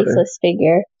a depicting, rather. faceless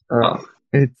figure.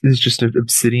 It is just an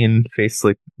obsidian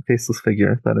faceless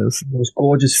figure that is The most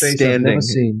gorgeous face I've Standing. never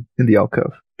seen. in the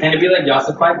alcove. Can it be like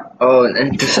Yosified? Oh, an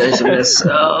indecisiveness.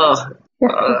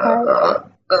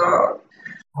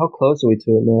 How close are we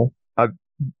to it now?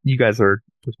 You guys are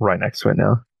just right next to it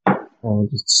now. Oh,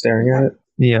 just staring at it.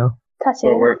 Yeah. Touch But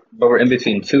it. we're in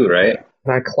between two, right?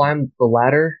 Can I climb the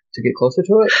ladder to get closer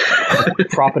to it? Like,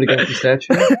 prop it against the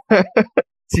statue?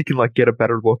 So you can like get a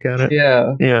better look at it.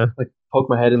 Yeah. Yeah. Like poke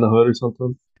my head in the hood or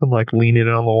something. And like lean it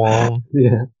on the wall.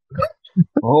 Yeah.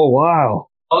 Oh, wow.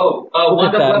 Oh, Look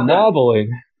Wand at of that Web them.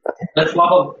 wobbling. Let's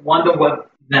Wand of Web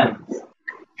them.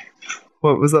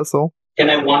 What was that, Soul? Can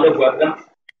I Wand of Web them?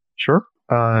 Sure.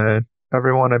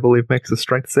 Everyone, I believe, makes a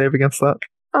strength save against that.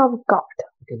 Oh god.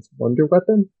 Against Wonder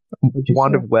Weapon? What'd you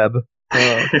Wand say? of Web.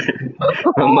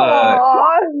 From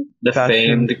Aw. the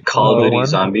Fashion famed Call of Duty 101.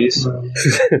 Zombies.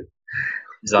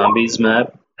 Zombies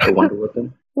map. The Wonder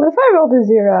Weapon. What if I rolled a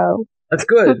 0? That's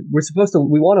good.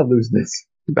 We want to lose this.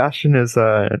 Bastion is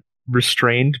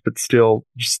restrained, but still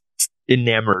just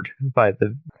enamored by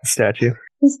the statue.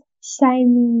 It's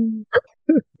shiny.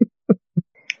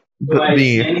 Do I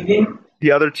say The anything?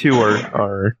 other two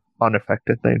are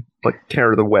unaffected. They like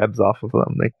tear the webs off of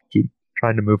them. They keep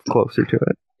trying to move closer to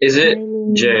it. Is it,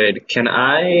 Shiny. Jared, can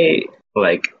I,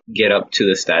 like, get up to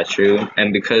the statue?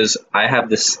 And because I have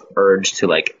this urge to,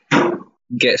 like,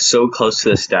 get so close to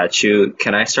the statue,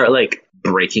 can I start, like,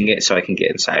 breaking it so I can get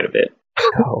inside of it?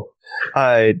 Oh.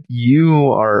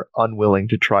 You are unwilling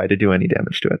to try to do any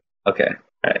damage to it. Okay,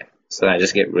 alright. So then I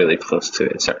just get really close to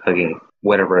it and start hugging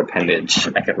whatever appendage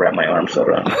I can wrap my arms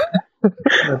around.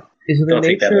 Is the Don't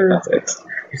take that in nature context.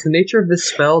 is the nature of this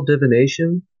spell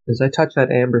divination? Because I touched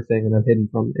that amber thing and I'm hidden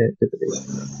from it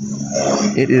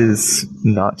divination. It is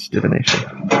not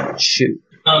divination. Shoot.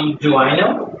 Do I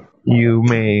know? You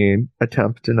may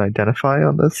attempt an identify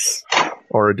on this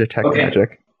or detect Okay.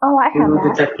 magic. Oh, I have Who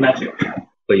that. detect magic?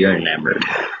 But you're enamored.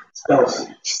 Spells.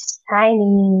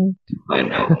 Shiny. I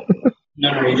know.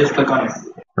 No, you just click on it.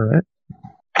 All right.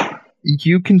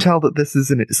 You can tell that this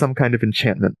is some kind of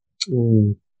enchantment.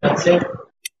 Mm. That's it.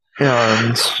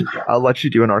 And I'll let you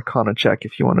do an Arcana check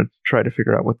if you want to try to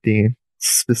figure out what the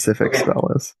specific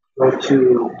spell is. Go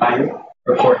to fire.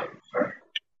 Report.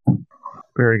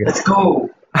 Very good. Let's go.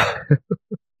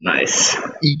 Nice.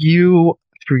 You,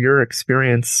 through your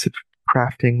experience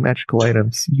crafting magical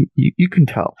items, you can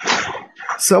tell.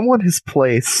 Someone has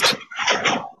placed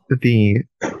the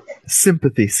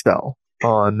sympathy spell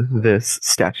on this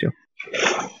statue.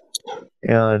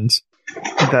 And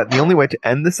that the only way to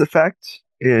end this effect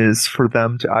is for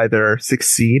them to either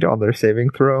succeed on their saving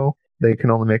throw. They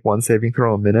can only make one saving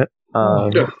throw a minute.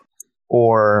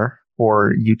 Or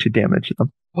you to damage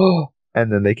them.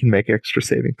 And then they can make extra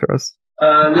saving throws.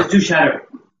 Let's do shatter.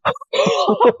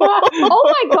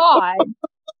 Oh my god!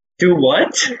 Do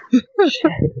what?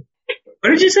 What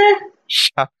did you say?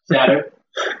 Shatter.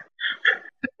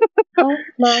 Oh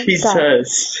my god!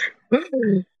 Jesus.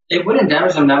 It wouldn't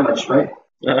damage them that much, right?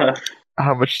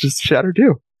 How much does shatter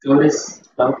do? Do this.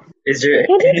 Oh. Is there?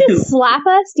 Can't you just slap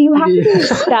us? Do you have to do a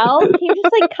spell? Can you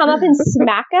just like come up and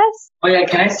smack us? Oh yeah,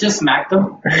 can I just smack them?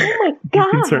 Oh my You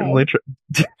can god! certainly try.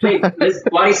 Wait, let's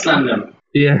body slam them.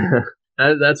 Yeah,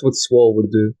 that's what Swole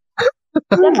would do.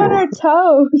 Step on our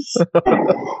toes.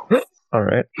 All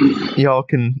right, y'all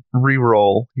can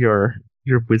re-roll your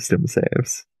wisdom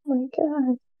saves. Oh my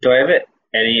god! Do I have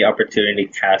any opportunity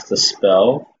to cast a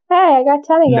spell? Hey, I got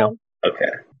 10 again. No.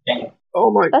 Okay.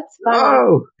 Oh my! That's fine.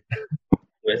 Oh,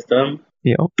 Wisdom.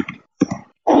 You know,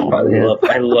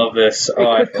 I love this.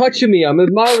 quit touching me! I'm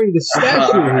admiring the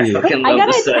statue I here. fucking I love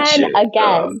got the a 10 statue.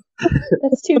 again.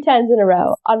 That's 2 10s in a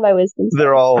row on my wisdom.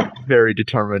 they're all very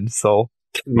determined. So,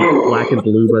 Black and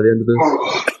blue by the end of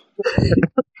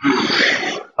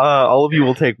this. all of you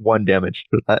will take 1 damage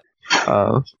for that.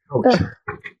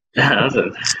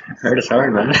 That hurt us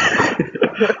hard, man.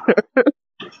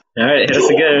 All right, hit us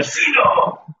again.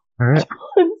 All right, See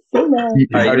that? you,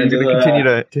 Are you are gonna you do going to continue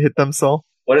to hit them, Sol?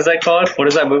 What is that called? What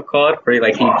is that move called? Where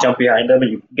you jump behind them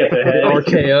and you get their head.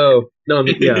 RKO. No, I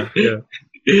mean, yeah.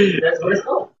 That's what it's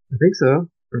called. I think so.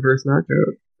 Reverse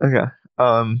knockout. Okay.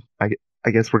 I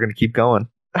guess we're going to keep going.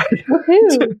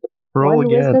 Woohoo! Roll One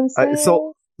again. wisdom save.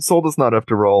 Sol does not have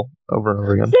to roll over and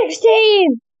over again.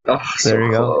 16! Oh, so There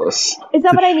you go. close. Is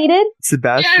that what I needed?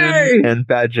 Sebastian Yay! and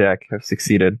Bad Jack have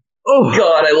succeeded. Oh,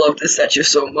 God, I love this statue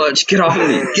so much. Get off of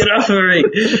me. Get off of me.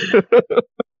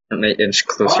 I'm an inch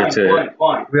closer to it.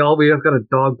 Fine. we have got a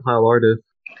dog pile artist.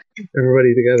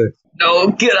 Everybody together. No,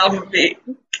 get off of me.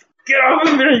 Get off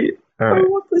of me. All I right.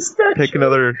 want this statue. Take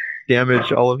another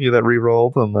damage, all of you that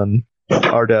re-rolled, and then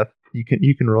Ardeth, you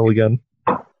can roll again.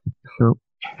 Do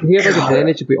we have like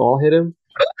advantage if we all hit him?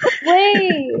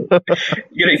 Wait!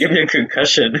 You're gonna give me a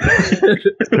concussion. Here,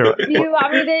 Do you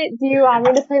want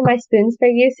me to play my spoons for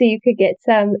you so you could get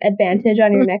some advantage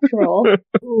on your next roll?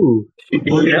 Ooh.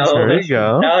 there you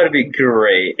go. That would be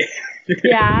great.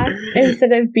 Yeah?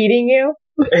 Instead of beating you?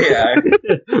 Yeah.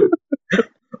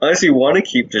 Unless you want to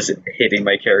keep just hitting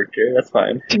my character, that's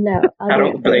fine. No. I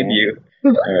don't blame you.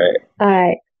 Alright.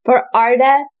 Alright. For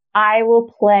Arda, I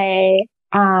will play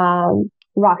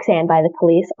Roxanne by the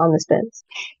Police on the spoons.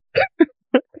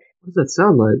 What does that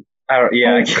sound like? I don't,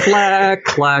 yeah. I Clack,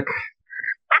 clack.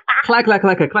 Clack, clack,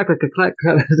 clack, clack, clack, clack,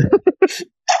 clack.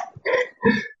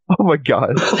 Oh my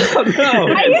god. Oh,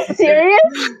 no. Are you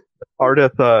serious?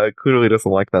 Ardeth clearly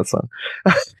doesn't like that song.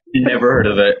 never heard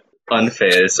of it.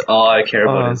 Unfazed. All I care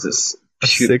about is this A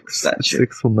shoot six statue.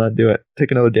 will not do it.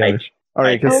 Take another damage. All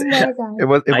right, because Oh my god. it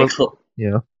was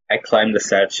I climb the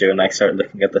statue and I start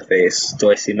looking at the face.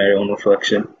 Do I see my own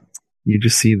reflection? you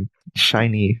just see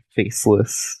shiny,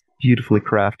 faceless, beautifully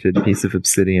crafted piece of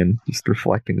obsidian just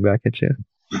reflecting back at you.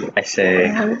 I say,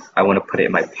 I want to put it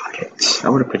in my pocket. I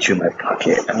want to put you in my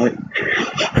pocket. I want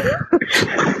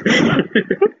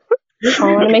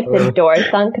to make the door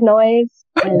thunk noise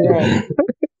and then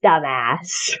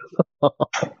dumbass.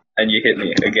 And you hit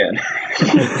me again.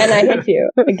 And I hit you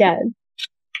again.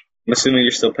 I'm assuming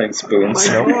you're still playing spoons.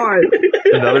 My God.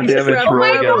 Another damage Oh roll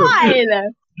my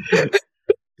again. god!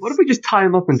 What if we just tie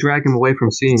him up and drag him away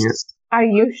from seeing it? Are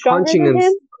you stronger Punching than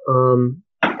him?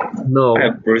 No. I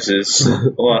have bruises.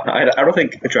 Well, I don't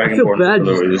think I feel Dragonborn bad.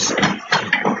 bruises.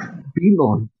 Beat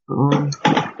on.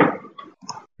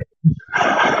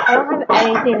 I don't have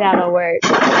anything that'll work.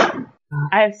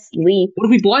 I have sleep. What if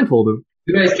we blindfold him?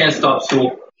 You guys can't stop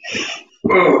school.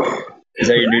 Is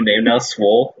that your new name now,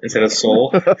 Swole, instead of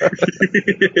Soul?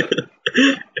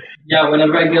 Yeah,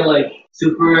 whenever I get like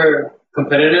super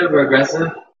competitive or aggressive,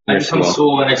 I just come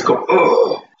school and I just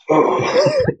go,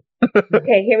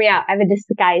 Okay, hear me out. I have a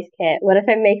disguise kit. What if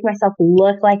I make myself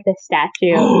look like the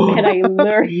statue? Can I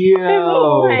lure him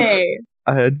Yo. away?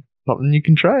 I had something you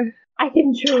can try. I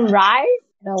can try?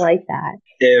 I don't like that.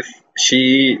 If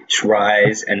she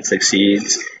tries and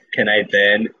succeeds, can I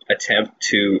then attempt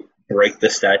to break the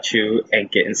statue and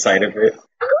get inside of it?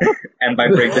 And by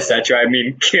break the statue, I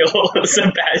mean kill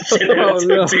Sebastian. Oh,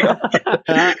 no.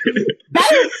 That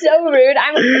is so rude.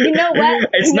 You know what?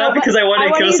 It's You know not because I want to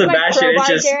wanna kill use my Sebastian. It's crowbar,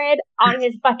 just Jared, on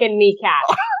his fucking kneecap.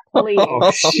 Please.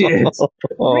 Oh, shit.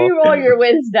 Reroll your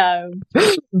wisdom.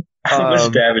 how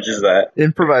much damage is that?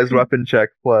 Improvised weapon check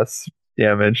plus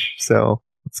damage. So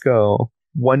let's go.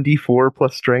 1d4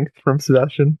 plus strength from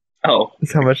Sebastian. Oh,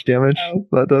 Is how much damage Oh.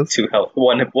 that does. 2 health,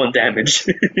 one damage.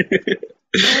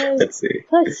 Let's see.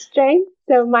 Plus strength,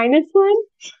 so -1.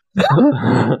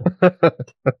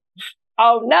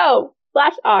 Oh no!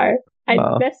 Slash R. I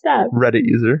Wow. messed up. Reddit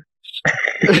user.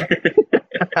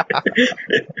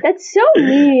 That's so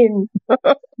mean. Oh,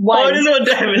 it One. is 1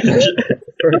 damage.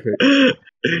 Perfect.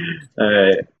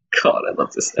 Alright. God, I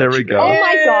love this. There we go. Oh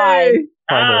my god.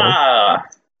 Ah!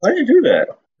 Why did you do that?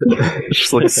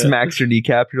 Just like smacks your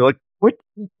kneecap. You're like, what?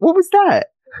 What was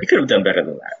that? You could have done better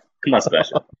than that. Come on,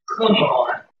 Sebastian. Come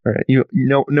on. All right,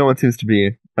 no one seems to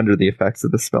be under the effects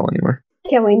of the spell anymore.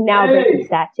 Can we now break the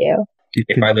statue? You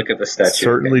If can I look at the statue,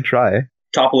 certainly try.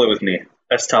 topple it with me.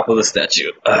 Let's topple the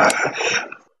statue.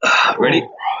 Ready?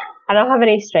 I don't have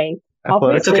any strength. I'll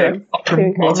Athletics. push It's okay. through to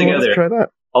encourage All together. Let's try that.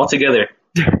 All together.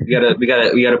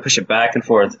 We gotta push it back and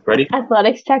forth. Ready?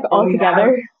 Athletics check all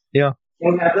together. Can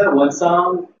we have that one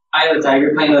song, Eye of the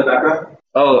Tiger, playing in the background?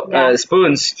 Oh, Yeah.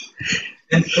 spoons.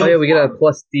 Oh, yeah, we get a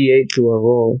plus D8 to our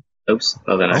roll. Oops.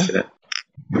 Oh, then I should.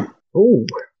 Ooh.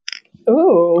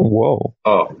 Ooh. Whoa.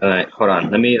 Oh, alright. Hold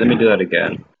on. Let me do that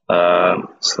again.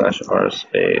 /R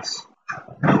space.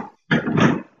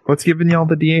 What's giving y'all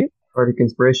the D8? Bardic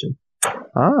Inspiration.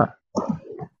 Ah,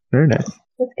 very nice.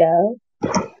 Let's go.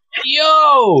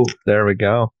 Yo! There we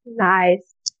go. Nice.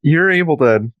 You're able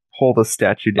to hold the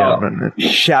statue down, and it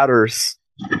shatters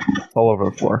all over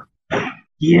the floor.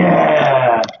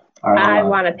 Yeah. I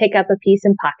want to pick up a piece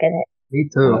and pocket it. Me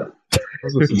too.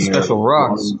 Those are some special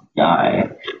rocks.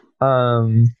 Guy.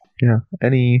 Yeah.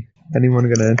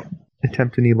 Anyone gonna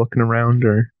attempt any looking around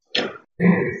or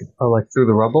Oh, like through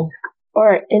the rubble?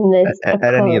 Or in this.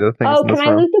 at any of the things Oh, in can this I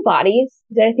room? loot the bodies?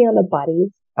 Is there anything on the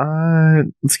bodies?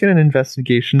 Let's get an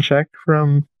investigation check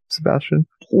from Sebastian.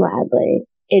 Gladly.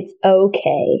 It's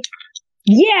okay.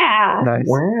 Yeah! Nice.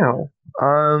 Wow.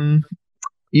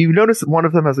 You notice that one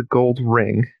of them has a gold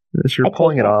ring. As you're I take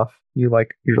pulling it it. off, you're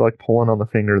pulling on the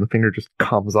finger, and the finger just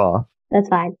comes off. That's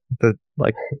fine. The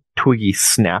like twiggy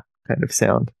snap kind of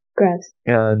sound. Gross.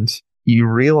 And you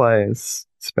realize,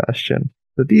 Sebastian,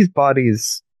 that these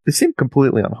bodies, they seem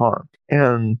completely unharmed.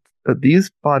 And that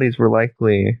these bodies were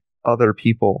likely other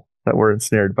people that were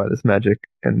ensnared by this magic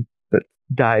and that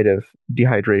died of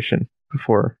dehydration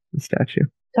before the statue.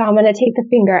 So I'm going to take the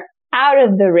finger out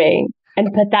of the ring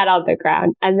and put that on the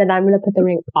ground. And then I'm going to put the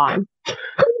ring on.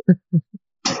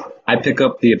 I pick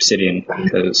up the obsidian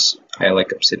because I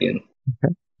like obsidian.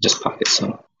 Okay. Just pocket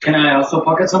some. Can I also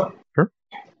pocket some?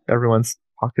 Everyone's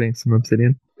pocketing some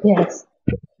obsidian. Yes.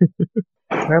 Can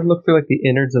I have a look through like the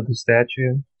innards of the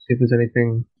statue? See if there's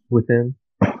anything within?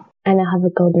 And I have a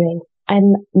gold ring.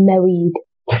 I'm married.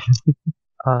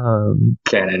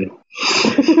 Cannon.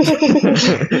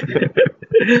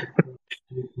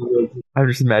 I'm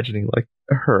just imagining like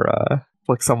her,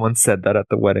 like someone said that at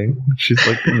the wedding. She's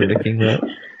like mimicking that.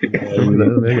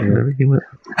 Mimicking that.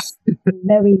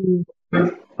 Married.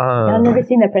 Y'all never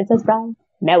seen The Princess Bride?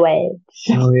 Marriage.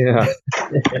 Oh, yeah.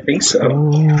 I think so.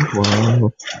 Oh,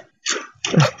 wow.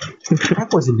 That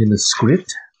wasn't in the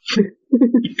script.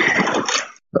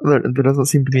 There doesn't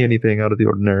seem to be anything out of the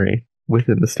ordinary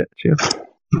within the statue.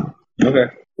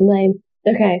 Okay. Lame.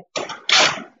 Okay.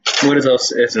 What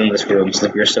else is in this room? So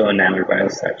if you're so enamored by the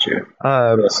statue.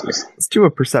 What else is? Let's do a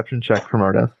perception check from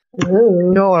Arda.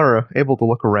 Ooh. Y'all are able to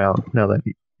look around now that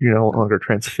you're no longer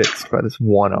transfixed by this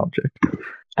one object.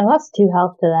 I lost 2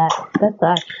 health to that. That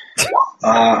sucks.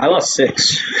 I lost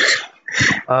 6.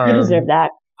 You deserve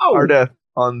that. Arda,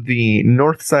 on the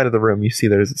north side of the room, you see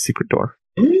there's a secret door.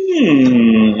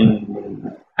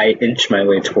 I inch my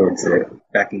way towards it,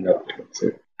 backing up towards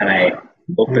it, and I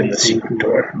open the secret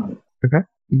door.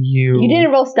 You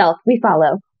didn't roll stealth. We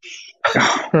follow.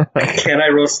 Can I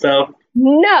roll stealth?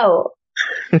 No.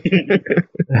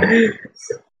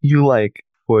 You like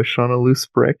push on a loose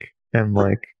brick, and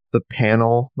like the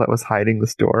panel that was hiding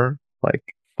this door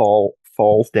like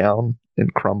falls down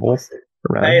and crumbles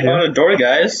around I you. found a door,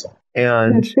 guys.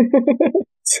 And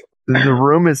the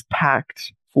room is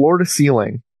packed floor to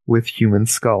ceiling with human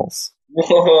skulls.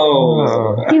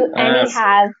 Whoa. Do any That's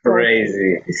have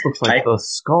crazy. This looks like the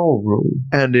skull room.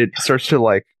 And it starts to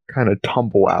like kind of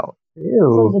tumble out Close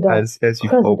Ew.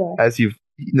 the door. As you've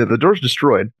the door's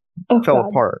destroyed, Oh, fell God.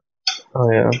 apart,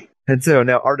 Oh yeah. and so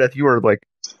now Ardeth, you are like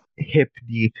hip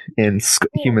deep in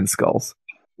human skulls.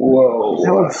 That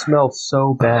Whoa. would smell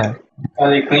so bad. Are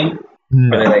they clean?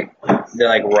 Are they're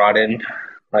like rotten,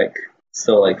 like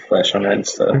still like flesh on it and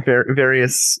stuff.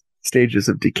 Various stages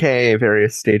of decay,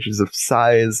 various stages of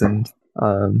size and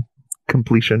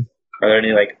completion. Are there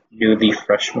any like newly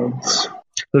fresh ones?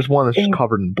 There's one that's just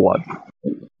covered in blood.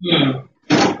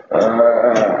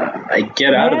 I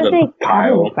get out of Where are the they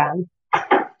pile. coming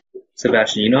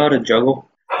Sebastian, you know how to juggle?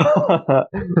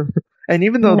 And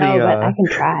even though from? No, but I can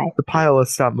try. the pile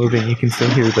has stopped moving, you can still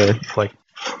hear the like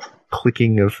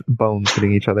clicking of bones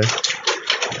hitting each other.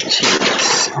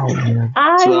 Jeez. Oh man.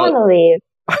 I So- want to leave.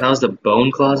 That was the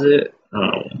bone closet?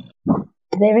 Oh.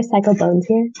 Do they recycle bones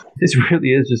here? This really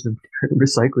is just a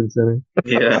recycling center.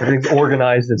 Yeah. Everything's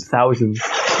organized in thousands.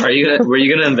 Were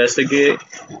you gonna investigate?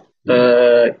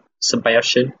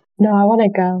 Sebastian? No, I want to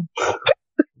go.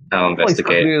 I'll Place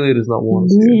investigate. clearly does not want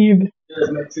us to. Leave.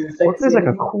 What if there's like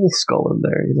a cool skull in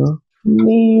there, you know?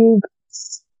 Leave.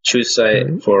 Choose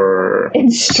site for In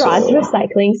Straw's soul.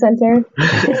 recycling center.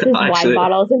 This is wine Actually-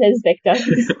 bottles and his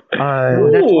victims.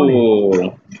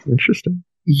 Ooh. Interesting.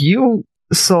 You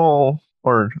saw,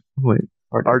 or wait,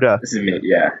 Ardeth. This is me,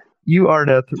 yeah. You,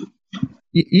 Ardeth,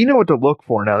 you know what to look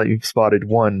for now that you've spotted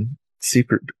one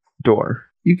secret door.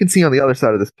 You can see on the other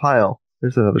side of this pile,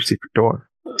 there's another secret door.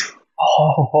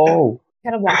 Oh.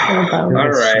 Gotta walk through the bones.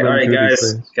 Alright. Alright, swim alright, through these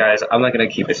guys. things. Guys, I'm not gonna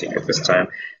keep a secret this time.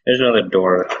 There's another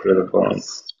door through the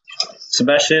bones.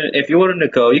 Sebastian, if you wanted to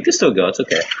go, you can still go. It's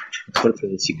okay. Let's go through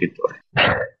the secret door.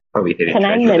 Probably hitting Can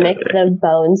I treasure mimic down there. the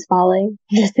bones falling?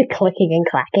 Just the clicking and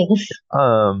clacking.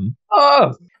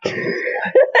 Oh!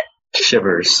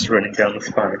 Shivers running down the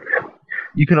spine.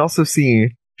 You can also see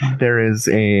there is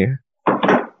a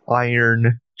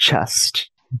iron chest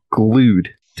glued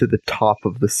to the top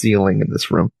of the ceiling in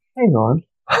this room. Hang on.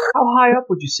 How high up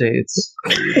would you say it's?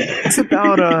 It's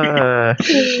about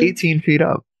 18 feet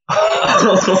up.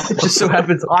 It just so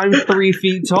happens I'm 3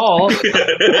 feet tall. I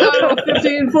have a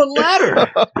 15-foot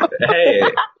ladder. Hey,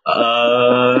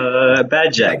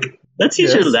 Bad Jack. Let's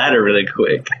use your Yes. ladder really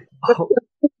quick. Oh,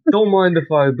 don't mind if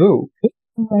I do.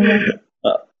 Oh my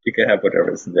God. You can have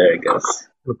whatever's there, I guess.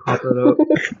 I'm gonna pop that up.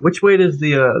 Which way does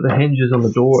the hinges on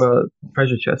the door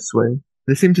treasure chest swing?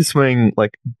 They seem to swing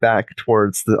like back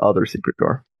towards the other secret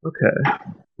door. Okay.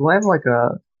 Do I have like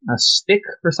a stick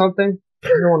or something? I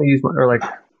don't want to use my or like.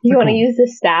 You want to use the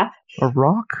staff? A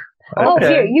rock? Oh, Okay.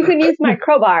 here, you can use my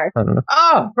crowbar. I don't know.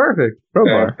 Ah, perfect.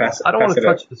 Crowbar. I don't want to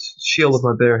touch this shield with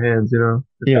my bare hands, you know.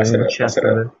 Yeah, There's yeah. a chest in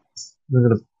it. I'm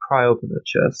gonna pry open the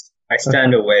chest. I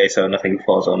stand away so nothing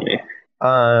falls on me.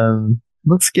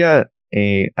 Let's get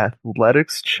a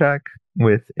athletics check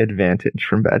with advantage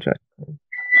from Badjack.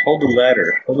 Hold the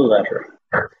ladder. Hold the ladder.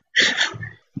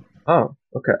 Oh,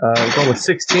 okay. I'm going with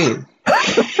 16.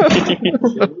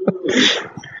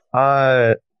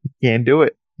 Can't do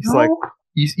it. He's No. like,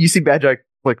 you see Badjack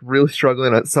like really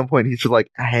struggling. At some point, he's just like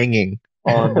hanging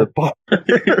on the bar.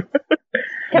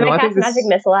 Can No, I I think cast magic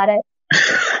missile at it?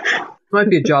 Might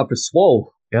be a job for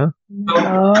Swole.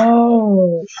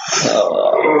 Oh.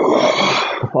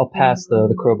 I'll pass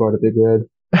the crowbar to Big Red.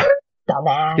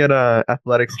 Dumbass. Get a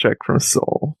athletics check from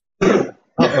Soul.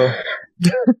 Uh-oh.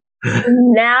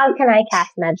 Now can I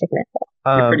cast magic missile?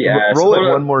 pretty ass. Roll Hold it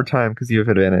on. one more time because you have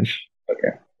advantage.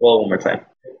 Well, one more time.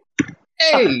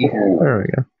 Hey! There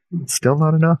we go. Still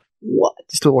not enough. What?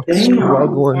 Still like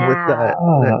struggling with that,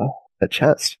 Ah. that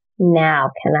chest.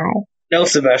 Now can I? No,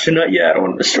 Sebastian, not yet. I don't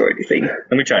want to destroy anything.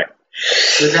 Let me try.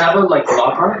 Does it have a lock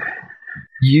on?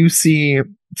 You see,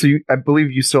 I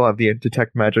believe you still have the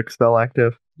detect magic spell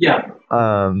active. Yeah.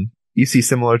 You see,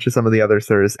 similar to some of the others,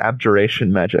 there is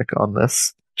abjuration magic on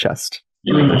this chest.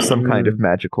 There's some kind of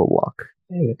magical lock.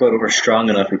 But if we're strong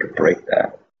enough, we could break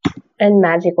that. And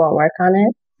magic won't work on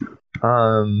it.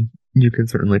 You can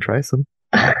certainly try some.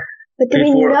 But do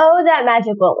we Before- know that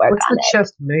magic won't work What's on the it?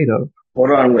 chest made of?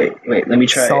 Hold on, wait. Let me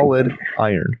try. Solid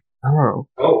iron. Oh.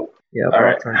 Oh. Yeah, All I'll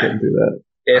right. try getting through that.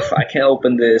 If I can't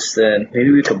open this, then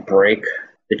maybe we could break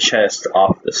the chest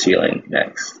off the ceiling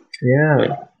next. Yeah. Wait,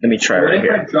 let me try What right if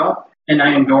here. I drop an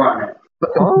iron door on it?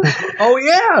 Oh,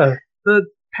 yeah! The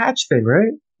patch thing,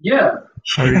 right? Yeah.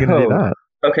 How are you going to do that?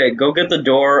 Okay, go get the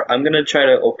door. I'm gonna try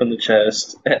to open the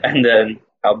chest, and then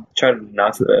I'll try to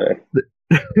knock the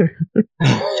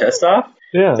chest off.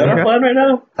 Yeah. Is that Okay. our plan right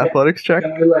now? Athletics check?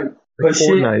 Can we push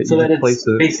Fortnite, it so you that just it's place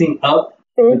it. facing up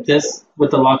with this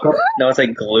with the lockup? No, it's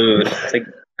like glued. It's like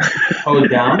Oh,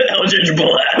 down. Eldritch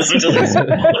blast. Which is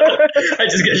I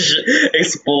just get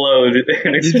explode.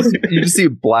 You just see a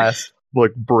blast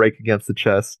like break against the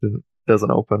chest and it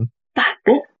doesn't open.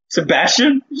 Oh,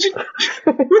 Sebastian?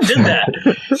 Who did that?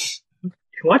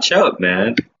 Watch out,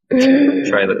 man.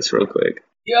 Try this real quick.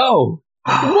 Yo!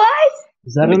 What?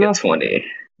 Is that Let me get enough? 20.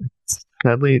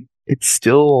 Sadly, it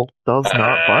still does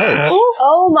not budge.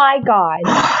 Oh my god.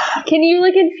 Can you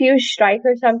like infuse strike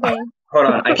or something? Hold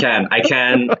on, I can.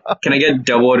 Can I get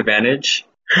double advantage?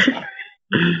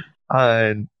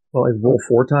 And Well, like roll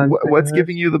 4 times? what's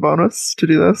giving you the bonus to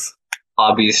do this?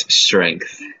 Obby's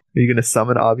strength. Are you going to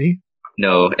summon Abby?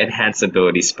 No, enhance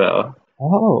ability spell.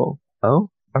 Oh. Oh,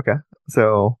 okay.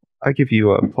 So I give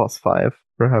you a +5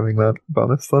 for having that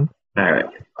bonus then. Alright.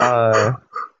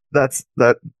 That's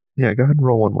that. Yeah, go ahead and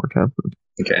roll one more time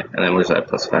Okay, and then where's that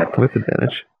 +5? with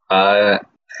advantage.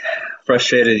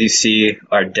 Frustrated, you see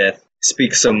our death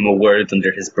speak some words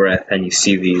under his breath, and you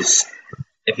see these.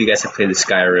 If you guys have played the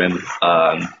Skyrim,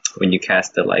 when you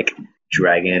cast the like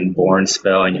Dragonborn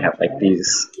spell, and you have like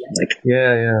these, like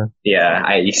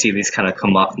you see these kind of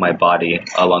come off my body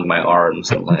along my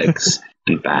arms and legs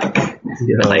and back,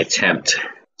 and I attempt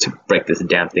to break this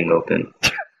damn thing open.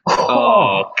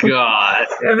 Oh God!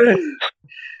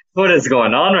 What is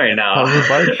going on right now?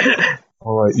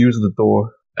 Alright, use the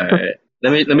door. Alright.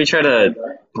 Let me try to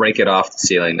break it off the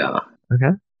ceiling now.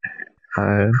 Okay.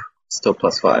 Still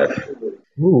 +5.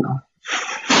 Ooh.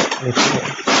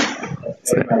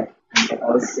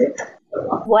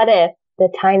 What if the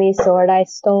tiny sword I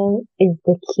stole is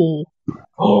the key?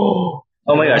 Oh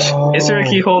my gosh. Is there a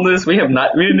keyhole in this? We didn't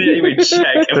even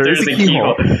check if there's a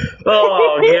keyhole.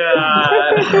 Oh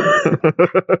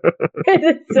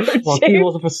god. Well,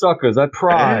 keyholes are for suckers. I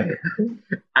pry.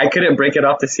 I couldn't break it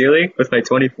off the ceiling with my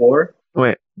 24.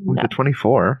 Wait, with the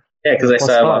 24? Yeah, because I Plus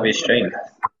still have 5. obvious strength.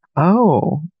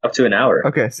 Oh. Up to an hour.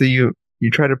 Okay, so you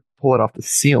try to pull it off the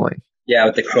ceiling. Yeah,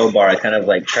 with the crowbar, I kind of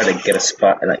like try to get a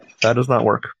spot. And, like, That does not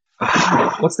work.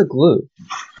 What's the glue?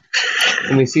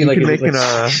 Let me see. You Like, can is make it,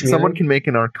 like, someone can make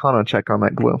an Arcana check on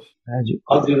that glue. Magic.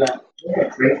 I'll do that.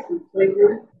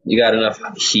 you got enough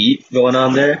heat going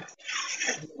on there?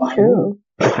 True.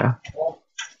 Okay.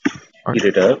 Heat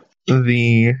it up.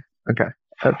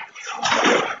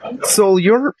 So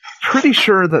you're pretty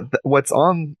sure that what's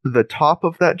on the top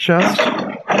of that chest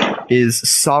is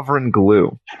sovereign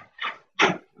glue,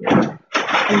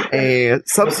 a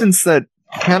substance that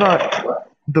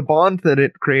the bond that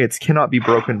it creates cannot be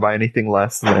broken by anything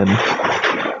less than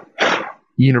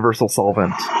universal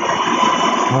solvent,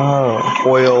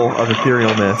 oil of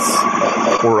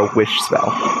etherealness, or a wish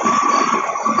spell.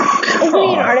 Isn't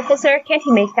he an artificer? Can't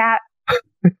he make that?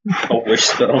 A wish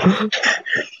spell.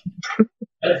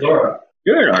 That's Zora.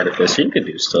 You're an artificer. You can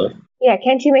do stuff. Yeah,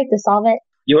 can't you make the solvent?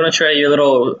 You want to try your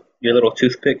little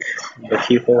toothpick, the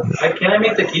keyhole? Can I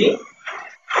make the key?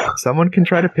 Someone can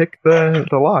try to pick the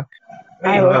lock.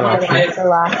 I will try to make the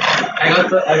lock. I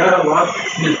got a lock.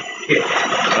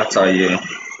 That's all you.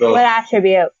 Go. What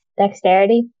attribute?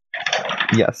 Dexterity?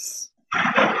 Yes.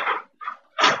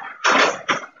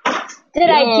 Did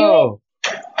I do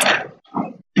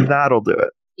it? That'll do it.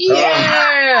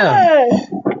 Yeah!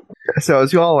 So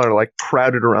as you all are like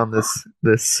crowded around this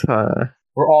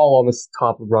We're all on this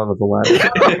top rung of the ladder.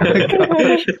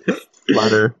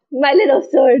 ladder, My little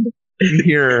sword.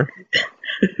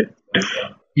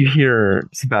 you hear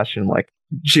Sebastian like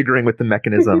jiggering with the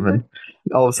mechanism, and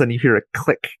all of a sudden you hear a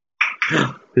click.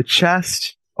 The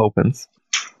chest opens,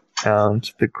 and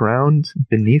the ground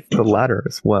beneath the ladder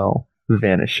as well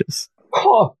vanishes.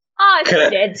 Oh, Oh,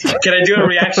 Can shit. Can I do a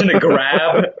reaction to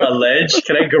grab a ledge?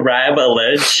 Can I grab a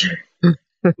ledge?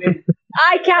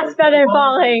 I cast Feather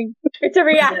Falling. It's a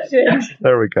reaction.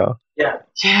 There we go.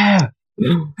 yeah.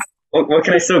 What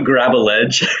can I still grab a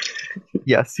ledge?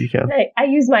 Yes, you can. I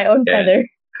use my own Yeah. feather.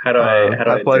 How do I do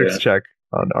athletics it? check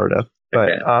on Arda. But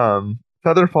Okay.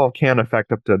 Featherfall can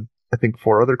affect up to I think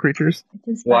 4 other creatures.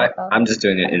 Just Why? sparkle. I'm just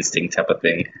doing an instinct type of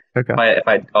thing. Okay,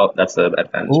 That's the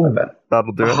advantage. Ooh. My bad.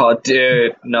 that'll do it. Oh,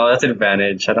 dude, no, that's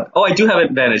advantage. I do have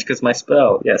advantage because my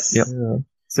spell. Yes. Yep. Yeah.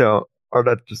 So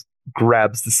Arda just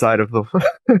grabs the side of the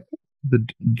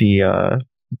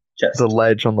Chest. the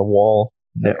ledge on the wall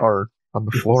or on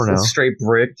the floor now. It's straight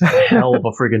brick. Hell of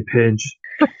a friggin' pinch.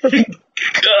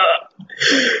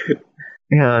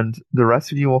 And the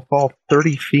rest of you will fall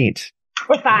 30 feet.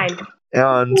 We're fine.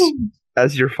 And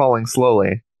as you're falling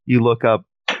slowly, you look up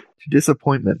to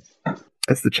disappointment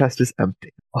as the chest is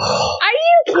empty. Oh, Are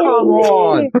you kidding come me?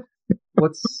 on.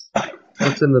 What's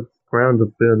in the ground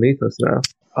beneath us now?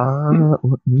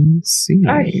 Let me see.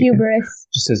 Our hubris.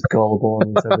 Just says gullible on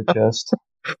inside the chest.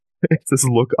 It says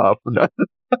look up. Let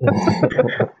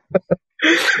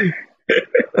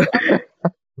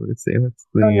me see. What's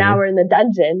the... Oh, now we're in the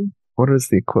dungeon. what is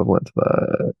the equivalent to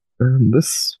that?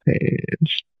 This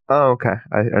page. Oh, okay.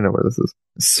 I know where this is.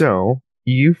 So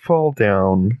you fall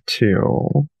down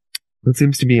to what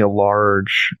seems to be a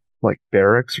large, like,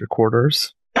 barracks or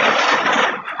quarters.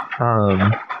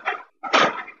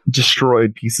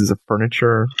 Destroyed pieces of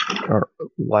furniture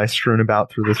lie strewn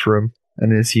about through this room.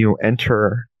 And as you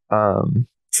enter,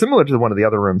 similar to one of the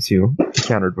other rooms you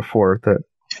encountered before, the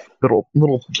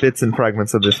little bits and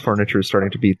fragments of this furniture is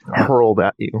starting to be hurled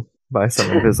at you by some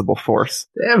invisible force.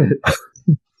 Damn it.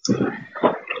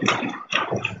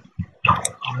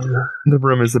 The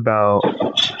room is about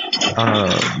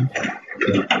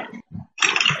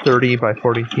 30 by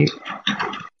 40 feet.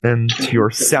 And to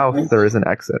your south, there is an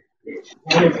exit.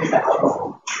 Hey,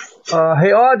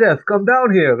 Ardeth, come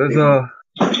down here. There's a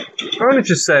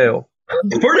furniture sale.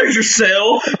 Furniture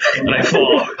sale! And I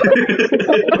fall.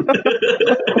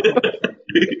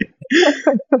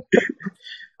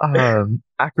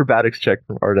 Acrobatics check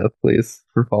from Ardeth, please,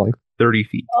 for falling 30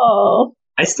 feet. Oh.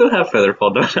 I still have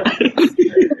Featherfall, don't I?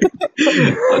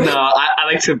 No, I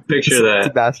like to picture that.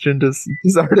 Sebastian, does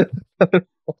Ardeth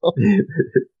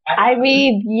I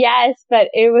mean, yes, but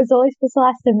it was only supposed to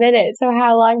last a minute, so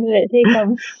how long did it take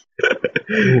him?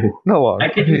 No long. I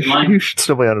could use mine. You should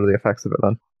still be under the effects of it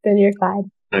then. Then you're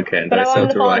fine. Okay, But I that's wanted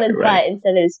sounds to fall in his right. butt instead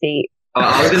of his feet.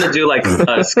 I was gonna do like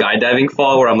a skydiving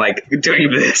fall where I'm like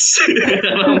doing this, and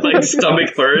I'm like stomach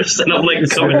first, and I'm like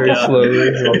coming Very down.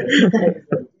 slowly.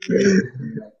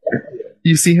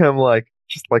 You see him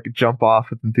just jump off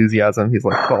with enthusiasm. He's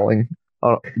like falling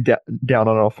down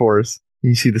on all fours.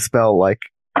 You see the spell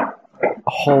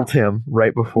hold him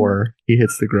right before he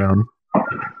hits the ground,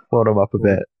 float him up a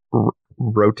bit,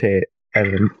 rotate,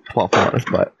 and then plop him on his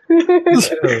butt.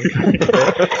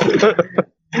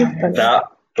 That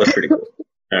was pretty cool.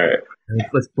 All right,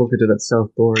 Let's book it to that south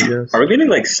door, I guess. are we getting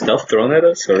like stuff thrown at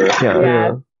us, or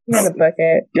Yeah. You gotta book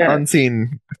it.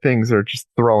 Unseen things are just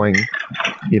throwing,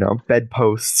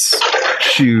 bedposts,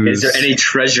 shoes. is there any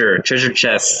treasure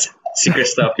chest, secret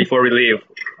stuff before we leave?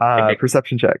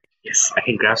 Perception check. Yes, I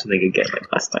can grab something again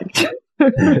like last time.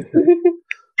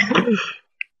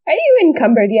 Are you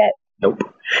encumbered yet? Nope.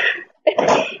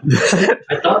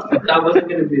 I thought that wasn't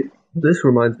going to be. This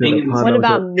reminds me of the pod What I was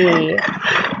about me?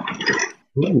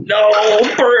 Ooh.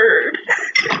 No, bird.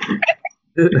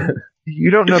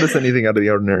 You don't notice anything out of the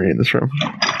ordinary in this room.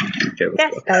 Okay, let's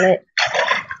Yes, go. got it.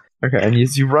 Okay, and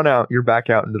as you run out, you're back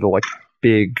out into the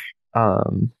big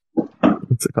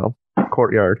what's it called?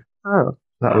 Courtyard. Oh.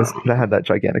 That had that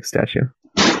gigantic statue.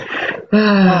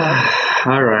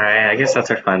 All right, I guess that's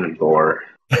our final door.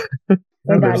 We're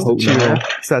And there's done. the two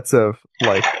sets of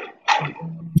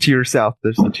to your south.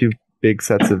 There's the two big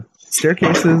sets of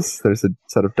staircases. There's a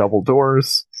set of double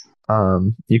doors.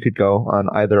 You could go on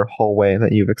either hallway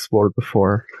that you've explored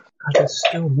before. God, there's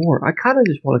still more. I kind of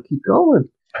just want to keep going.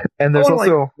 And there's I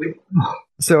wanna, also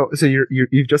so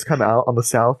you've just come out on the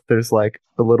south. There's a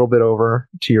little bit over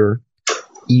to your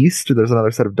east. There's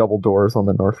another set of double doors on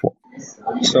the north wall.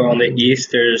 So on the east,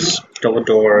 there's double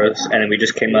doors, and then we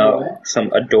just came out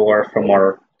a door on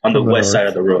the From the west north. side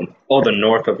of the room. Oh, the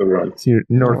north of the room. So you're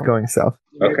north going south.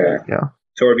 Okay. Yeah.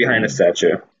 So we're behind the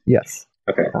statue. Yes.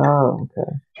 Okay. Oh,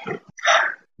 okay.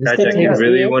 Jack, didn't you go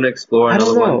really east? want to explore I don't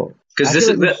another one? know. Because I this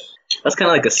feel is like that's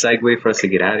kind of like a segue for us to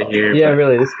get out of here. Yeah,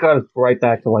 really. This got us right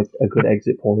back to a good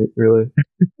exit point, really.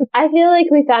 I feel like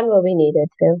we found what we needed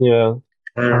to. Yeah.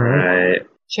 All right.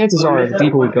 Chances are, the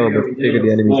deeper we go, the bigger the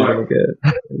enemies are going to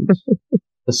get. And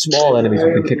the small enemies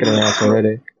will be kicking our ass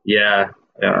already. Yeah.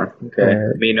 Yeah. Okay.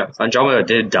 I mean, Andromeda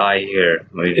did die here.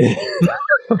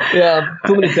 Yeah,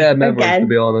 too many bad memories, Again. to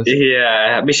be honest.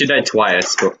 Yeah. I mean, she died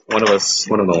twice. But one of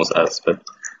them was us. But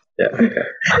yeah. Okay.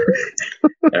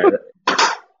 All right.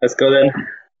 Let's go then.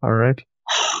 All right.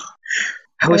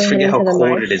 I always Are we forget how heading to the cold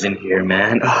marsh? it is in here,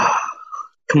 man.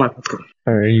 Come on, let's go.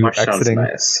 Are you Marsh sounds exiting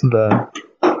nice.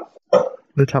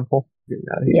 the temple? Getting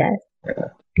out of here. Yes.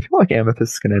 I feel like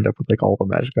Amethyst is gonna end up with all the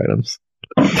magic items.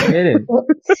 Get in. Well,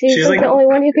 she's She's like- the only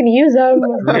one who can use them.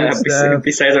 Yeah, Staff,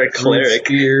 besides our cleric.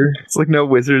 Spear. It's no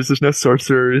wizards, there's no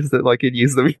sorcerers that can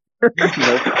use them.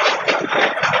 Nope.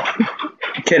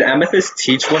 Can Amethyst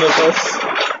teach one of us?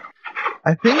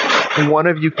 I think one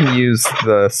of you can use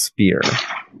the spear.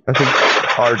 I think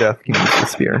Ardeth can use the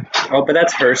spear. Oh, but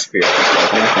that's her spear.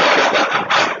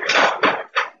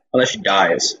 Unless she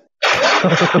dies.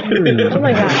 Oh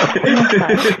my god.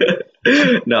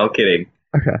 No, I'm kidding.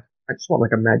 Okay. I just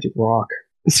want a magic rock.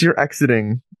 So you're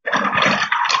exiting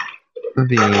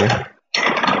the.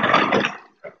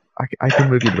 I can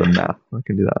move you to the map. I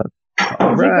can do that.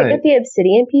 All Did you right. pick up the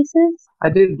obsidian pieces? I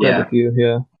did grab Yeah. a few,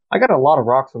 yeah. I got a lot of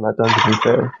rocks on that dungeon, to be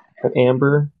fair. Got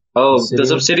amber, Oh, Obsidian?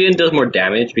 does obsidian does more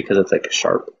damage because it's like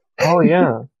sharp? Oh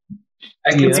yeah.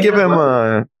 I can Let's make give a him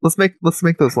weapon. let's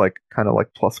make those like kind of like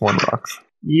 +1 rocks.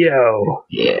 Yo.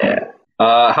 Yeah.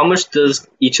 How much does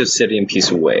each obsidian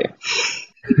piece weigh?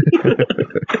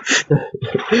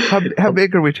 How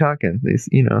big are we talking? These,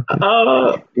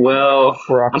 Well,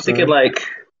 Rock I'm thinking size. like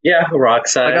rock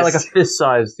size. I got like a fist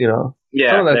sized,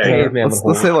 yeah. some of that There you go. caveman would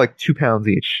let's say hold. like 2 pounds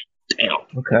each. Damn.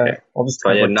 Okay. I'll just So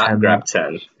I have did like not 10. grab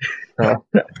 10. Oh.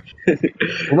 Well,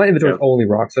 my inventory is only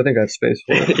rocks, so I think I have space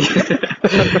for it.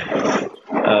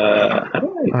 How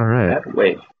do I All right,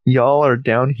 wait? y'all are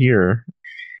down here.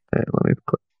 All right, let me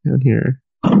click down here.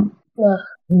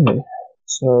 Ugh.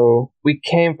 So we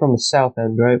came from the south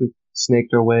end, right? We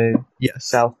snaked our way Yes.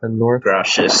 south and north.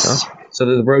 Gracious. So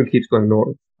the road keeps going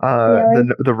north.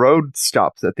 The road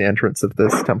stops at the entrance of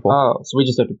this temple. Oh, so we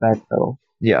just have to backpedal.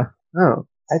 Yeah. Oh,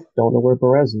 I don't know where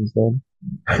Perez is then.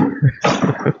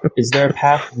 Is there a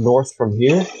path north from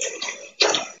here?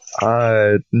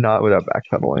 Not without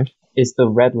backpedaling. Is the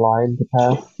red line the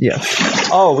path? Yes.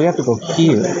 Oh, we have to go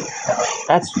here.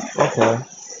 That's okay.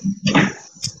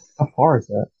 How far is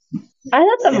that? I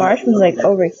thought the marsh was like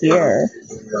over here.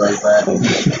 I thought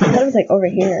it was like over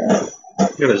here. I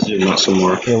gotta zoom out some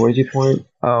more. Yeah, where'd you point?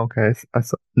 Oh, okay.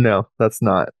 No, that's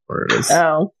not where it is.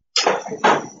 Oh.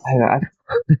 I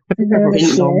Is it over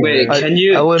here? Wait, I'll can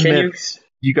you? admit-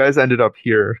 You guys ended up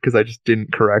here because I just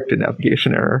didn't correct a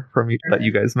navigation error that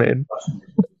you guys made.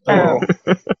 Oh.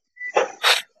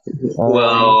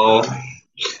 Well,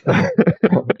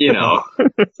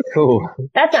 cool.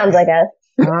 That sounds like us.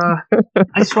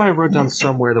 I swear I wrote down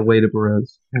somewhere the way to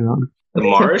Perez. Hang on. the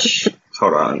marsh.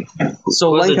 Hold on.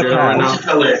 So What's the Lenka journal right now? Pass.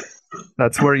 Color.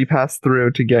 That's where you pass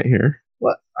through to get here.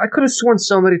 What? I could have sworn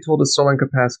somebody told us Solenka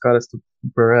Pass got us to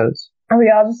Perez. Are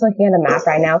we all just looking at a map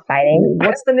right now, fighting?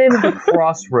 What's the name of the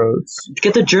crossroads?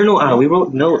 Get the journal out. We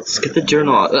wrote notes. Get the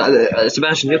journal out.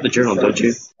 Sebastian, you have the journal, don't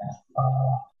you?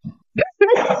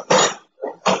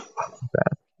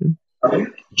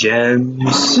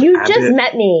 Gems. You habit. just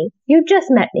met me. You just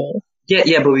met me.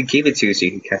 Yeah, but we gave it to you so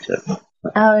you can catch up.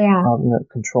 Oh yeah.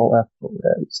 Control F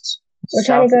Perez. We're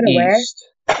trying to go to where?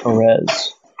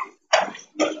 Perez.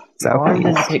 South. I'm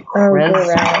gonna take Oh, Perez.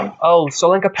 Perez. Oh,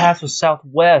 Solenka Pass was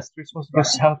southwest. We're supposed to go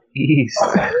southeast.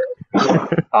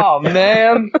 Oh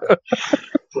man!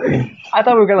 I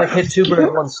thought we were gonna hit two birds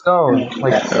with one stone.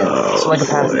 Solenka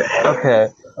Pass. Okay.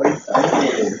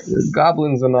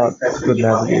 Goblins are not good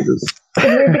navigators. Did we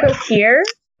have to go here?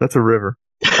 That's a river.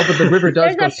 Oh, but the river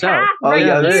does There's go a south. path Oh right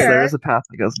yeah, there here. there is a path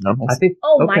that goes down. I think.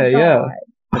 Oh my okay, god. yeah.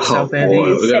 Oh, South boy, end.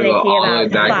 we gotta go Finicky all the way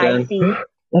about back 5 then. feet.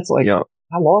 That's like Yeah.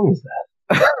 how long is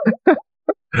that?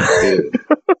 Dude.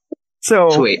 So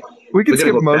So wait, we can we gotta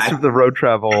skip go most back? of the road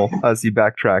travel as you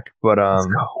backtrack, but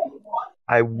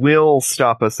I will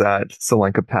stop us at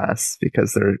Solenka Pass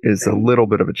because there is a little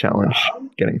bit of a challenge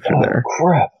getting through Oh there.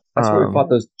 crap! That's where we Um, fought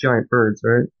those giant birds,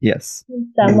 right? Yes.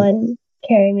 Someone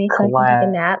carry me so I can take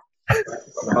a nap.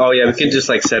 oh yeah, we could just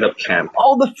like set up camp.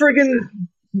 Oh, the friggin'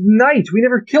 knight! We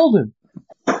never killed him.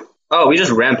 Oh, we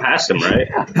just ran past him, right?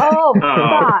 Oh,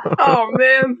 God. Oh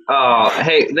man! Oh,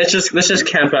 hey, let's just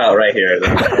camp out right here.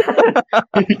 Then.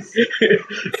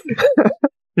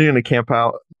 You're gonna camp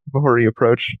out before you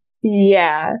approach.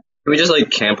 Yeah. Can we just like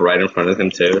camp right in front of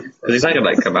him too? Because he's not gonna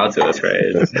like come out to us, right?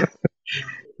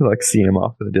 You like see him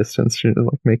off in the distance. You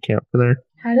like make camp for there.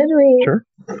 How did we? Sure.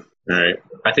 All right.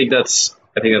 I think that's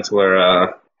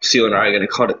where Seal and I are gonna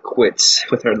call it quits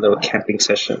with our little camping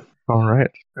session. All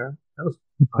right. Okay. That was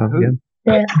Sounds good.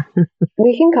 Yeah.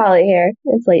 We can call it here.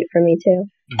 It's late for me, too.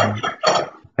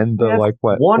 And the Yeah, like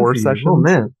what one 4 for you. sessions? Oh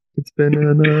man! It's been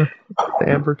in the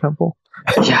Amber Temple.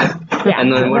 Yeah. Yeah.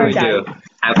 And then what do we're we done. do?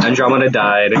 Andromeda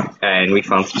died, and we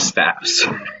found some staffs.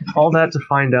 All that to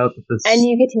find out that this And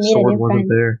you get to meet a sword new wasn't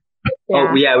friend. there.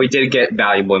 Oh yeah, we did get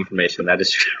valuable information. That is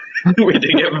true. We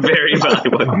did get very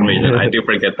valuable information. I do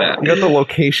forget that. You got the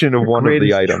location of one of the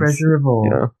Greatest items. treasure of all.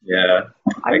 Yeah.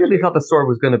 Yeah. I really thought the sword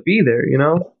was going to be there. You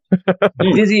know,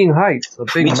 dizzying heights, a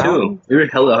big Me mountain. too. We were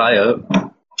hella high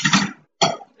up.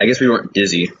 I guess we weren't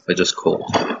dizzy, but just cold.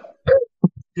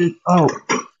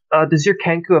 Does your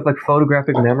Kenku have like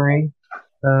photographic memory?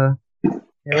 Yeah.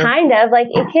 Kind of. Like,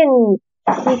 he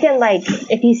can, like,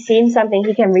 if he's seen something,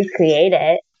 he can recreate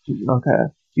it. Okay.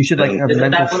 You should like have a Isn't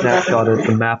mental that what snapshot of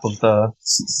the map of the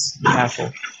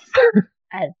castle.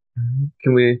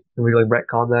 Can we like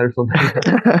retcon that or something?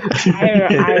 I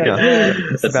don't Yeah.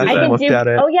 Sebastian I could looked do. at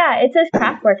it. Oh, yeah. It says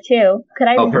craftwork, too. Could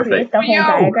I Oh, recreate perfect. the whole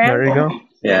diagram? There you go.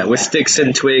 Yeah, with sticks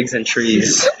and twigs and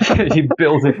trees. He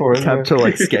builds it for us. Time to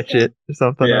like sketch it or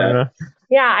something. Yeah. I don't know.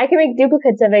 Yeah, I can make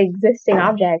duplicates of existing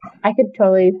objects. I could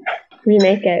totally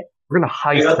remake it. We're gonna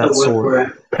I heist got the that whip sword.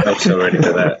 for it. I'm so ready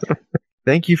for that.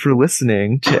 Thank you for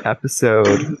listening to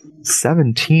episode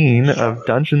 17 of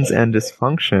Dungeons and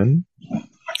Dysfunction.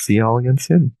 See y'all again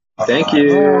soon. Thank you.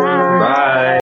 Bye.